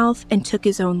his mouth and took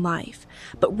his own life.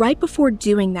 But right before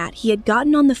doing that, he had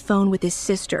gotten on the phone with his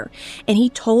sister, and he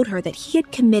told her that he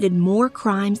had committed more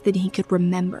crimes than he could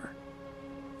remember.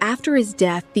 After his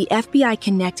death, the FBI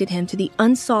connected him to the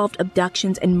unsolved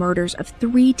abductions and murders of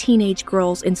 3 teenage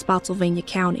girls in Spotsylvania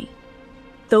County.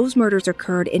 Those murders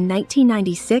occurred in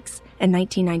 1996 and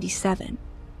 1997.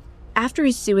 After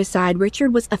his suicide,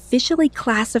 Richard was officially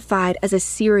classified as a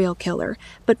serial killer,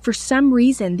 but for some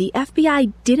reason, the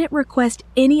FBI didn't request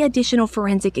any additional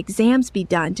forensic exams be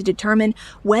done to determine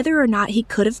whether or not he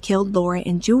could have killed Laura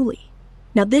and Julie.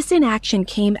 Now, this inaction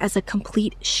came as a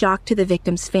complete shock to the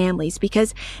victims' families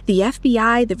because the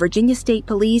FBI, the Virginia State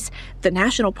Police, the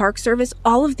National Park Service,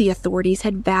 all of the authorities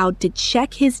had vowed to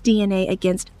check his DNA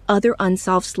against other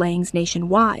unsolved slayings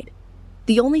nationwide.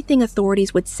 The only thing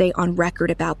authorities would say on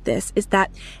record about this is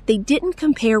that they didn't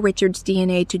compare Richard's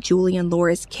DNA to Julie and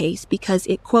Laura's case because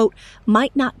it, quote,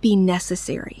 might not be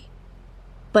necessary.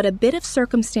 But a bit of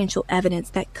circumstantial evidence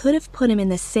that could have put him in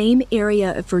the same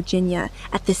area of Virginia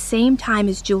at the same time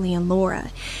as Julie and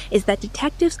Laura is that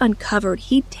detectives uncovered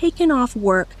he'd taken off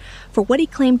work for what he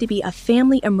claimed to be a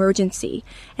family emergency,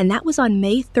 and that was on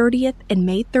May 30th and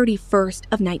May 31st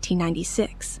of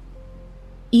 1996.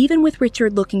 Even with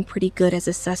Richard looking pretty good as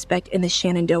a suspect in the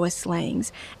Shenandoah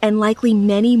slayings, and likely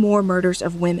many more murders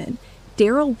of women,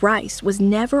 Darrell Rice was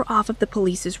never off of the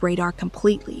police's radar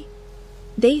completely.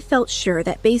 They felt sure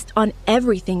that based on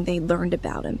everything they'd learned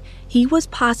about him, he was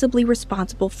possibly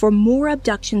responsible for more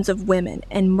abductions of women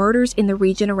and murders in the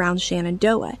region around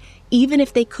Shenandoah, even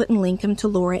if they couldn't link him to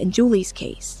Laura and Julie's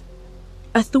case.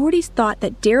 Authorities thought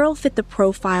that Darrell fit the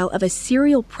profile of a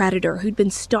serial predator who'd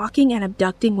been stalking and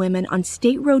abducting women on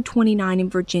State Road 29 in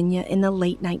Virginia in the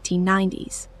late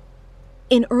 1990s.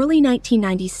 In early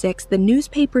 1996, the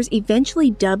newspapers eventually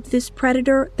dubbed this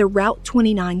predator the Route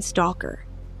 29 Stalker.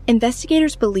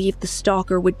 Investigators believed the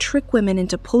stalker would trick women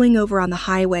into pulling over on the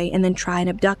highway and then try and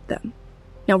abduct them.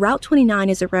 Now, Route 29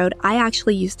 is a road I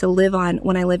actually used to live on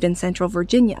when I lived in Central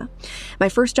Virginia. My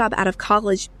first job out of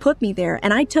college put me there,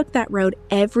 and I took that road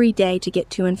every day to get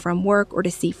to and from work or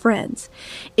to see friends.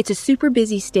 It's a super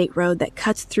busy state road that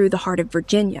cuts through the heart of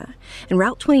Virginia, and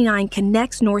Route 29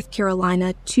 connects North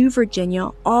Carolina to Virginia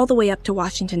all the way up to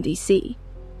Washington, D.C.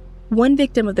 One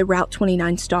victim of the Route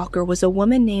 29 stalker was a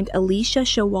woman named Alicia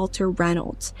Showalter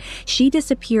Reynolds. She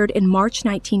disappeared in March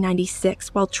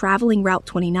 1996 while traveling Route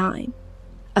 29.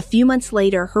 A few months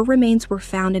later, her remains were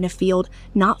found in a field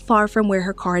not far from where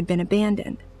her car had been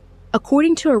abandoned.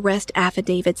 According to arrest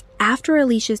affidavits, after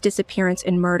Alicia's disappearance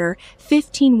and murder,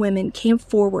 15 women came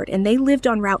forward and they lived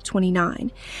on Route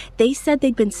 29. They said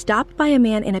they'd been stopped by a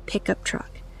man in a pickup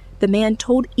truck. The man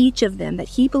told each of them that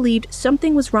he believed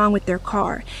something was wrong with their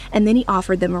car, and then he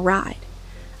offered them a ride.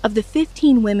 Of the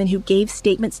 15 women who gave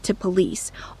statements to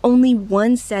police, only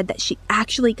one said that she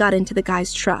actually got into the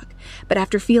guy's truck, but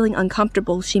after feeling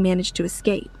uncomfortable, she managed to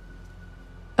escape.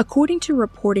 According to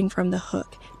reporting from The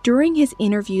Hook, during his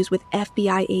interviews with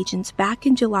FBI agents back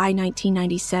in July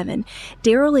 1997,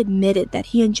 Darrell admitted that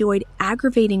he enjoyed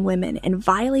aggravating women and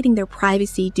violating their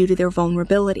privacy due to their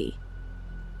vulnerability.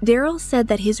 Darrell said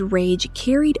that his rage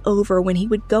carried over when he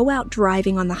would go out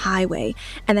driving on the highway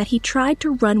and that he tried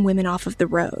to run women off of the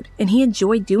road, and he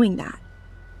enjoyed doing that.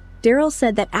 Darrell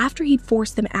said that after he'd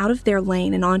forced them out of their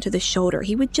lane and onto the shoulder,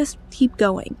 he would just keep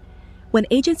going. When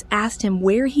agents asked him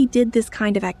where he did this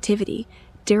kind of activity,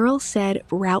 Darrell said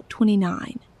Route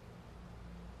 29.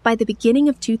 By the beginning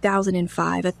of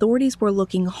 2005, authorities were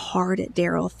looking hard at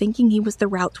Darrell, thinking he was the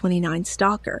Route 29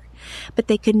 stalker, but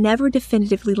they could never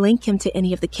definitively link him to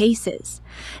any of the cases.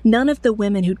 None of the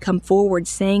women who'd come forward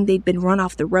saying they'd been run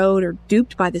off the road or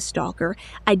duped by the stalker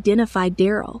identified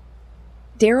Darrell.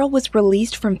 Darrell was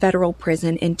released from federal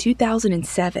prison in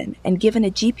 2007 and given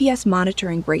a GPS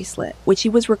monitoring bracelet, which he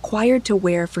was required to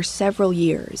wear for several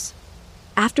years.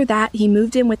 After that, he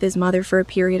moved in with his mother for a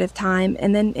period of time,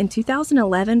 and then in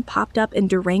 2011 popped up in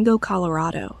Durango,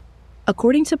 Colorado.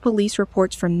 According to police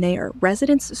reports from there,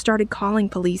 residents started calling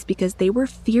police because they were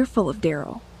fearful of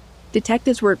Daryl.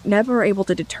 Detectives were never able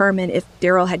to determine if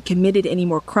Daryl had committed any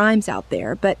more crimes out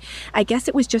there, but I guess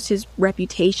it was just his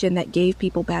reputation that gave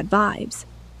people bad vibes.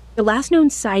 The last known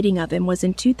sighting of him was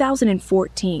in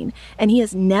 2014, and he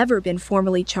has never been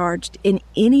formally charged in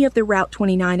any of the Route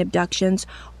 29 abductions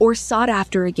or sought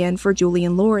after again for Julie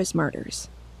and Laura's murders.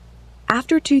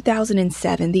 After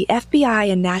 2007, the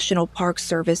FBI and National Park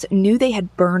Service knew they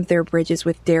had burned their bridges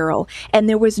with Daryl, and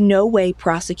there was no way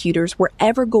prosecutors were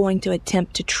ever going to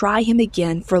attempt to try him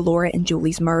again for Laura and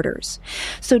Julie's murders.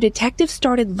 So detectives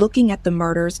started looking at the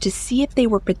murders to see if they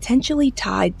were potentially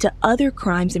tied to other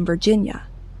crimes in Virginia.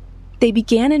 They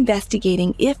began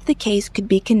investigating if the case could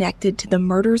be connected to the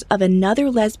murders of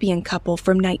another lesbian couple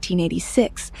from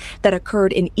 1986 that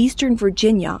occurred in eastern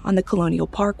Virginia on the Colonial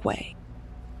Parkway.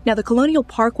 Now, the Colonial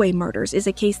Parkway murders is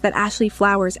a case that Ashley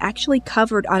Flowers actually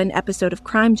covered on an episode of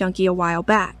Crime Junkie a while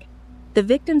back. The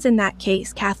victims in that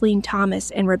case, Kathleen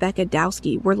Thomas and Rebecca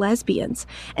Dowski, were lesbians,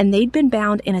 and they'd been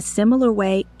bound in a similar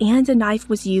way, and a knife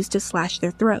was used to slash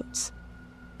their throats.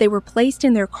 They were placed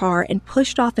in their car and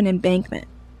pushed off an embankment.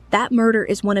 That murder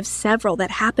is one of several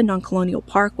that happened on Colonial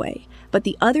Parkway, but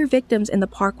the other victims in the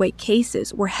Parkway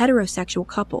cases were heterosexual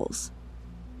couples.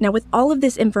 Now, with all of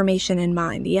this information in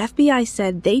mind, the FBI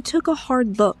said they took a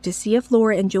hard look to see if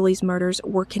Laura and Julie's murders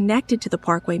were connected to the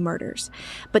Parkway murders,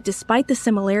 but despite the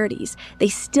similarities, they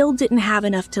still didn't have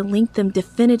enough to link them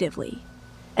definitively.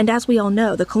 And as we all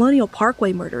know, the Colonial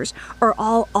Parkway murders are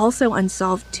all also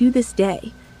unsolved to this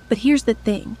day. But here's the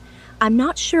thing. I'm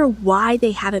not sure why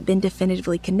they haven't been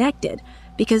definitively connected,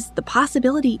 because the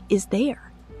possibility is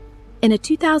there. In a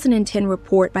 2010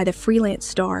 report by the Freelance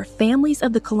Star, families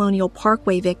of the Colonial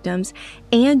Parkway victims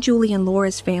and Julie and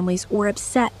Laura's families were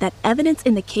upset that evidence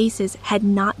in the cases had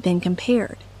not been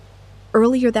compared.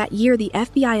 Earlier that year, the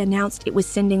FBI announced it was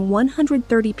sending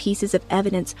 130 pieces of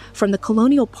evidence from the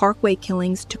Colonial Parkway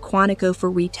killings to Quantico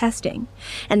for retesting,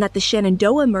 and that the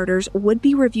Shenandoah murders would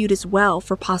be reviewed as well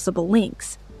for possible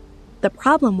links. The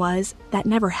problem was that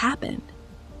never happened.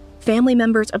 Family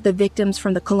members of the victims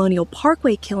from the Colonial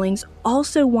Parkway killings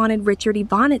also wanted Richard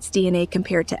Evonnett's DNA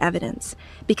compared to evidence,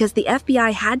 because the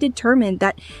FBI had determined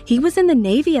that he was in the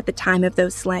Navy at the time of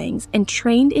those slayings and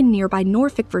trained in nearby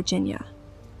Norfolk, Virginia.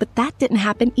 But that didn't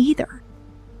happen either.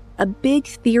 A big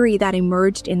theory that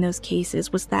emerged in those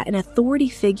cases was that an authority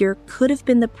figure could have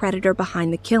been the predator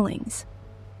behind the killings.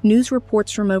 News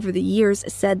reports from over the years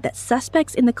said that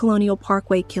suspects in the Colonial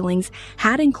Parkway killings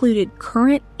had included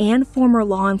current and former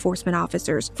law enforcement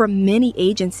officers from many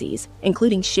agencies,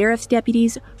 including sheriff's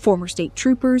deputies, former state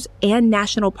troopers, and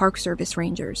National Park Service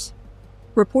rangers.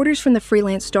 Reporters from the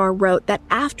Freelance Star wrote that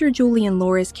after Julie and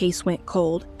Laura's case went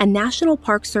cold, a National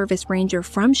Park Service ranger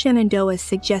from Shenandoah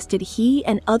suggested he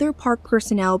and other park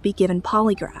personnel be given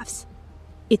polygraphs.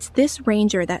 It's this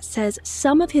ranger that says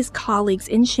some of his colleagues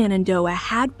in Shenandoah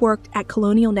had worked at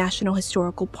Colonial National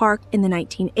Historical Park in the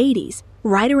 1980s,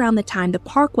 right around the time the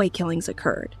Parkway killings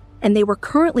occurred, and they were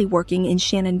currently working in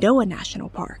Shenandoah National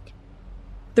Park.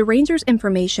 The ranger's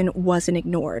information wasn't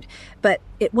ignored, but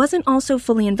it wasn't also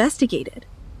fully investigated.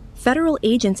 Federal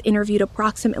agents interviewed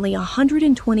approximately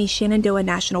 120 Shenandoah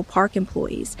National Park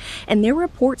employees, and their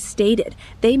reports stated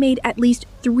they made at least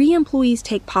 3 employees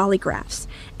take polygraphs,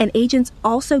 and agents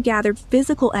also gathered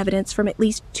physical evidence from at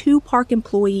least 2 park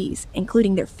employees,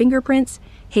 including their fingerprints,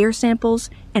 hair samples,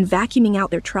 and vacuuming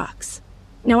out their trucks.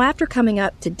 Now, after coming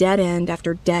up to dead end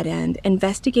after dead end,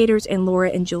 investigators in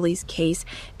Laura and Julie's case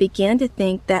began to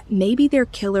think that maybe their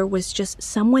killer was just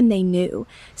someone they knew,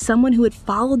 someone who had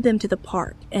followed them to the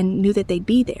park and knew that they'd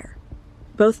be there.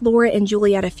 Both Laura and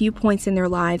Julie at a few points in their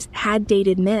lives had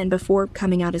dated men before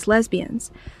coming out as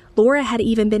lesbians. Laura had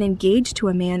even been engaged to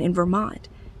a man in Vermont.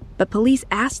 But police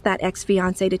asked that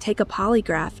ex-fiancé to take a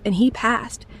polygraph, and he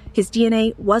passed. His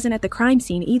DNA wasn't at the crime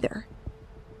scene either.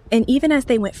 And even as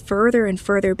they went further and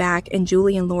further back in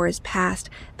Julie and Laura's past,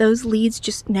 those leads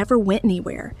just never went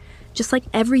anywhere. Just like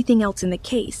everything else in the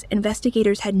case,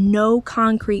 investigators had no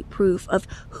concrete proof of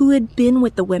who had been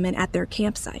with the women at their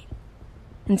campsite.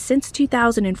 And since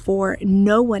 2004,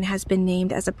 no one has been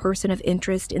named as a person of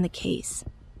interest in the case.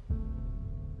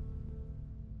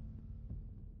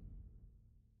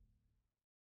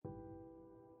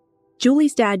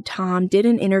 Julie's dad, Tom, did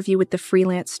an interview with the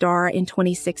Freelance Star in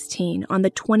 2016 on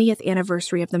the 20th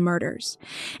anniversary of the murders.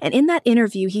 And in that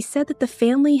interview, he said that the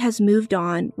family has moved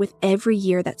on with every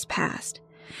year that's passed.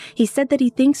 He said that he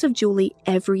thinks of Julie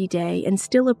every day and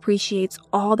still appreciates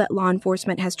all that law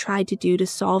enforcement has tried to do to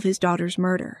solve his daughter's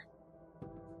murder.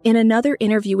 In another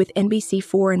interview with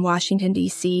NBC4 in Washington,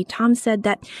 D.C., Tom said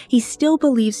that he still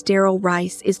believes Darrell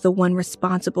Rice is the one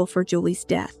responsible for Julie's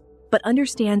death, but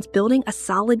understands building a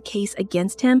solid case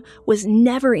against him was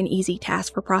never an easy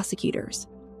task for prosecutors.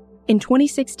 In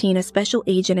 2016, a special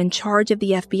agent in charge of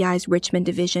the FBI's Richmond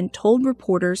division told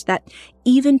reporters that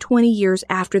even 20 years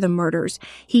after the murders,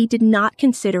 he did not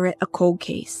consider it a cold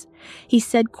case. He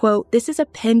said, quote, "This is a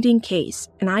pending case,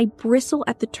 and I bristle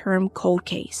at the term cold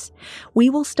case.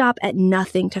 We will stop at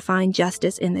nothing to find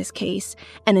justice in this case,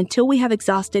 and until we have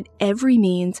exhausted every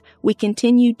means, we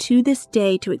continue to this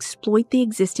day to exploit the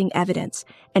existing evidence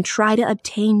and try to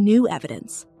obtain new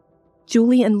evidence."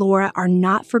 Julie and Laura are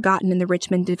not forgotten in the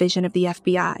Richmond division of the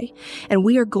FBI, and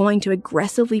we are going to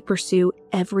aggressively pursue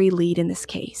every lead in this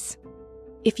case.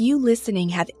 If you listening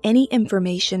have any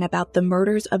information about the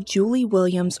murders of Julie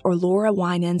Williams or Laura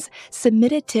Winans,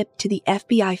 submit a tip to the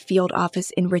FBI field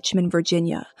office in Richmond,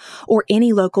 Virginia, or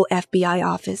any local FBI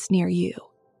office near you.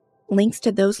 Links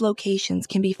to those locations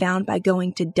can be found by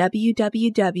going to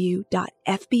www.fbi.gov.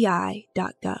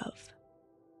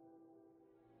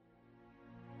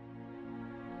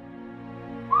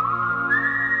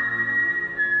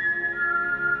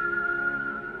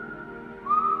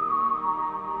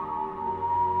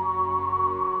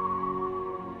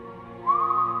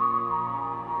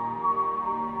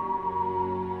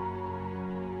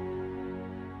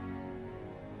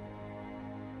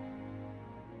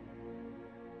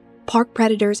 Park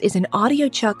Predators is an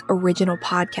AudioChuck original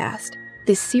podcast.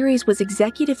 This series was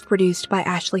executive produced by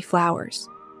Ashley Flowers.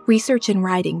 Research and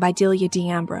writing by Delia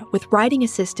D'Ambra, with writing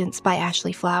assistance by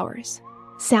Ashley Flowers.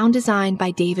 Sound design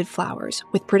by David Flowers,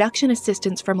 with production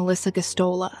assistance from Melissa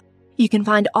Gastola. You can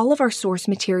find all of our source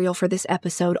material for this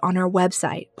episode on our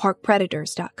website,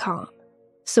 parkpredators.com.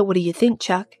 So what do you think,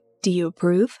 Chuck? Do you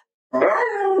approve?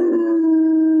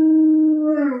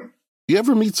 You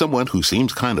ever meet someone who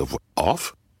seems kind of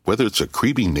off? Whether it's a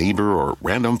creepy neighbor or a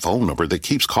random phone number that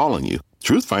keeps calling you,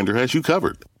 Truthfinder has you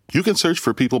covered. You can search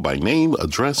for people by name,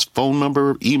 address, phone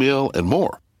number, email, and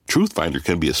more. Truthfinder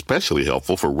can be especially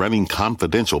helpful for running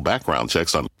confidential background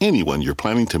checks on anyone you're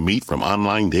planning to meet from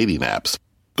online dating apps.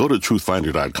 Go to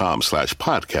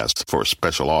truthfinder.com/podcasts for a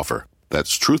special offer.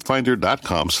 That's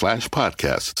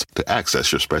truthfinder.com/podcasts to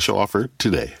access your special offer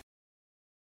today.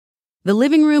 The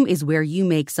living room is where you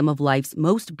make some of life's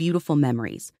most beautiful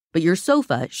memories, but your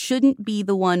sofa shouldn't be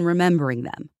the one remembering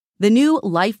them. The new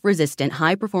life-resistant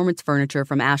high-performance furniture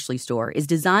from Ashley Store is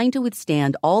designed to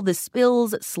withstand all the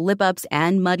spills, slip-ups,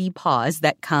 and muddy paws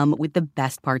that come with the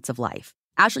best parts of life.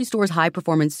 Ashley Store's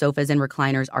high-performance sofas and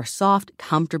recliners are soft,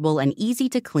 comfortable, and easy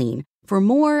to clean for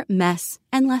more mess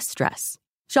and less stress.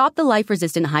 Shop the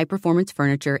life-resistant high-performance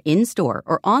furniture in-store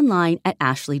or online at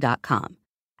ashley.com.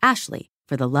 Ashley,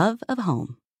 for the love of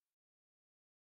home.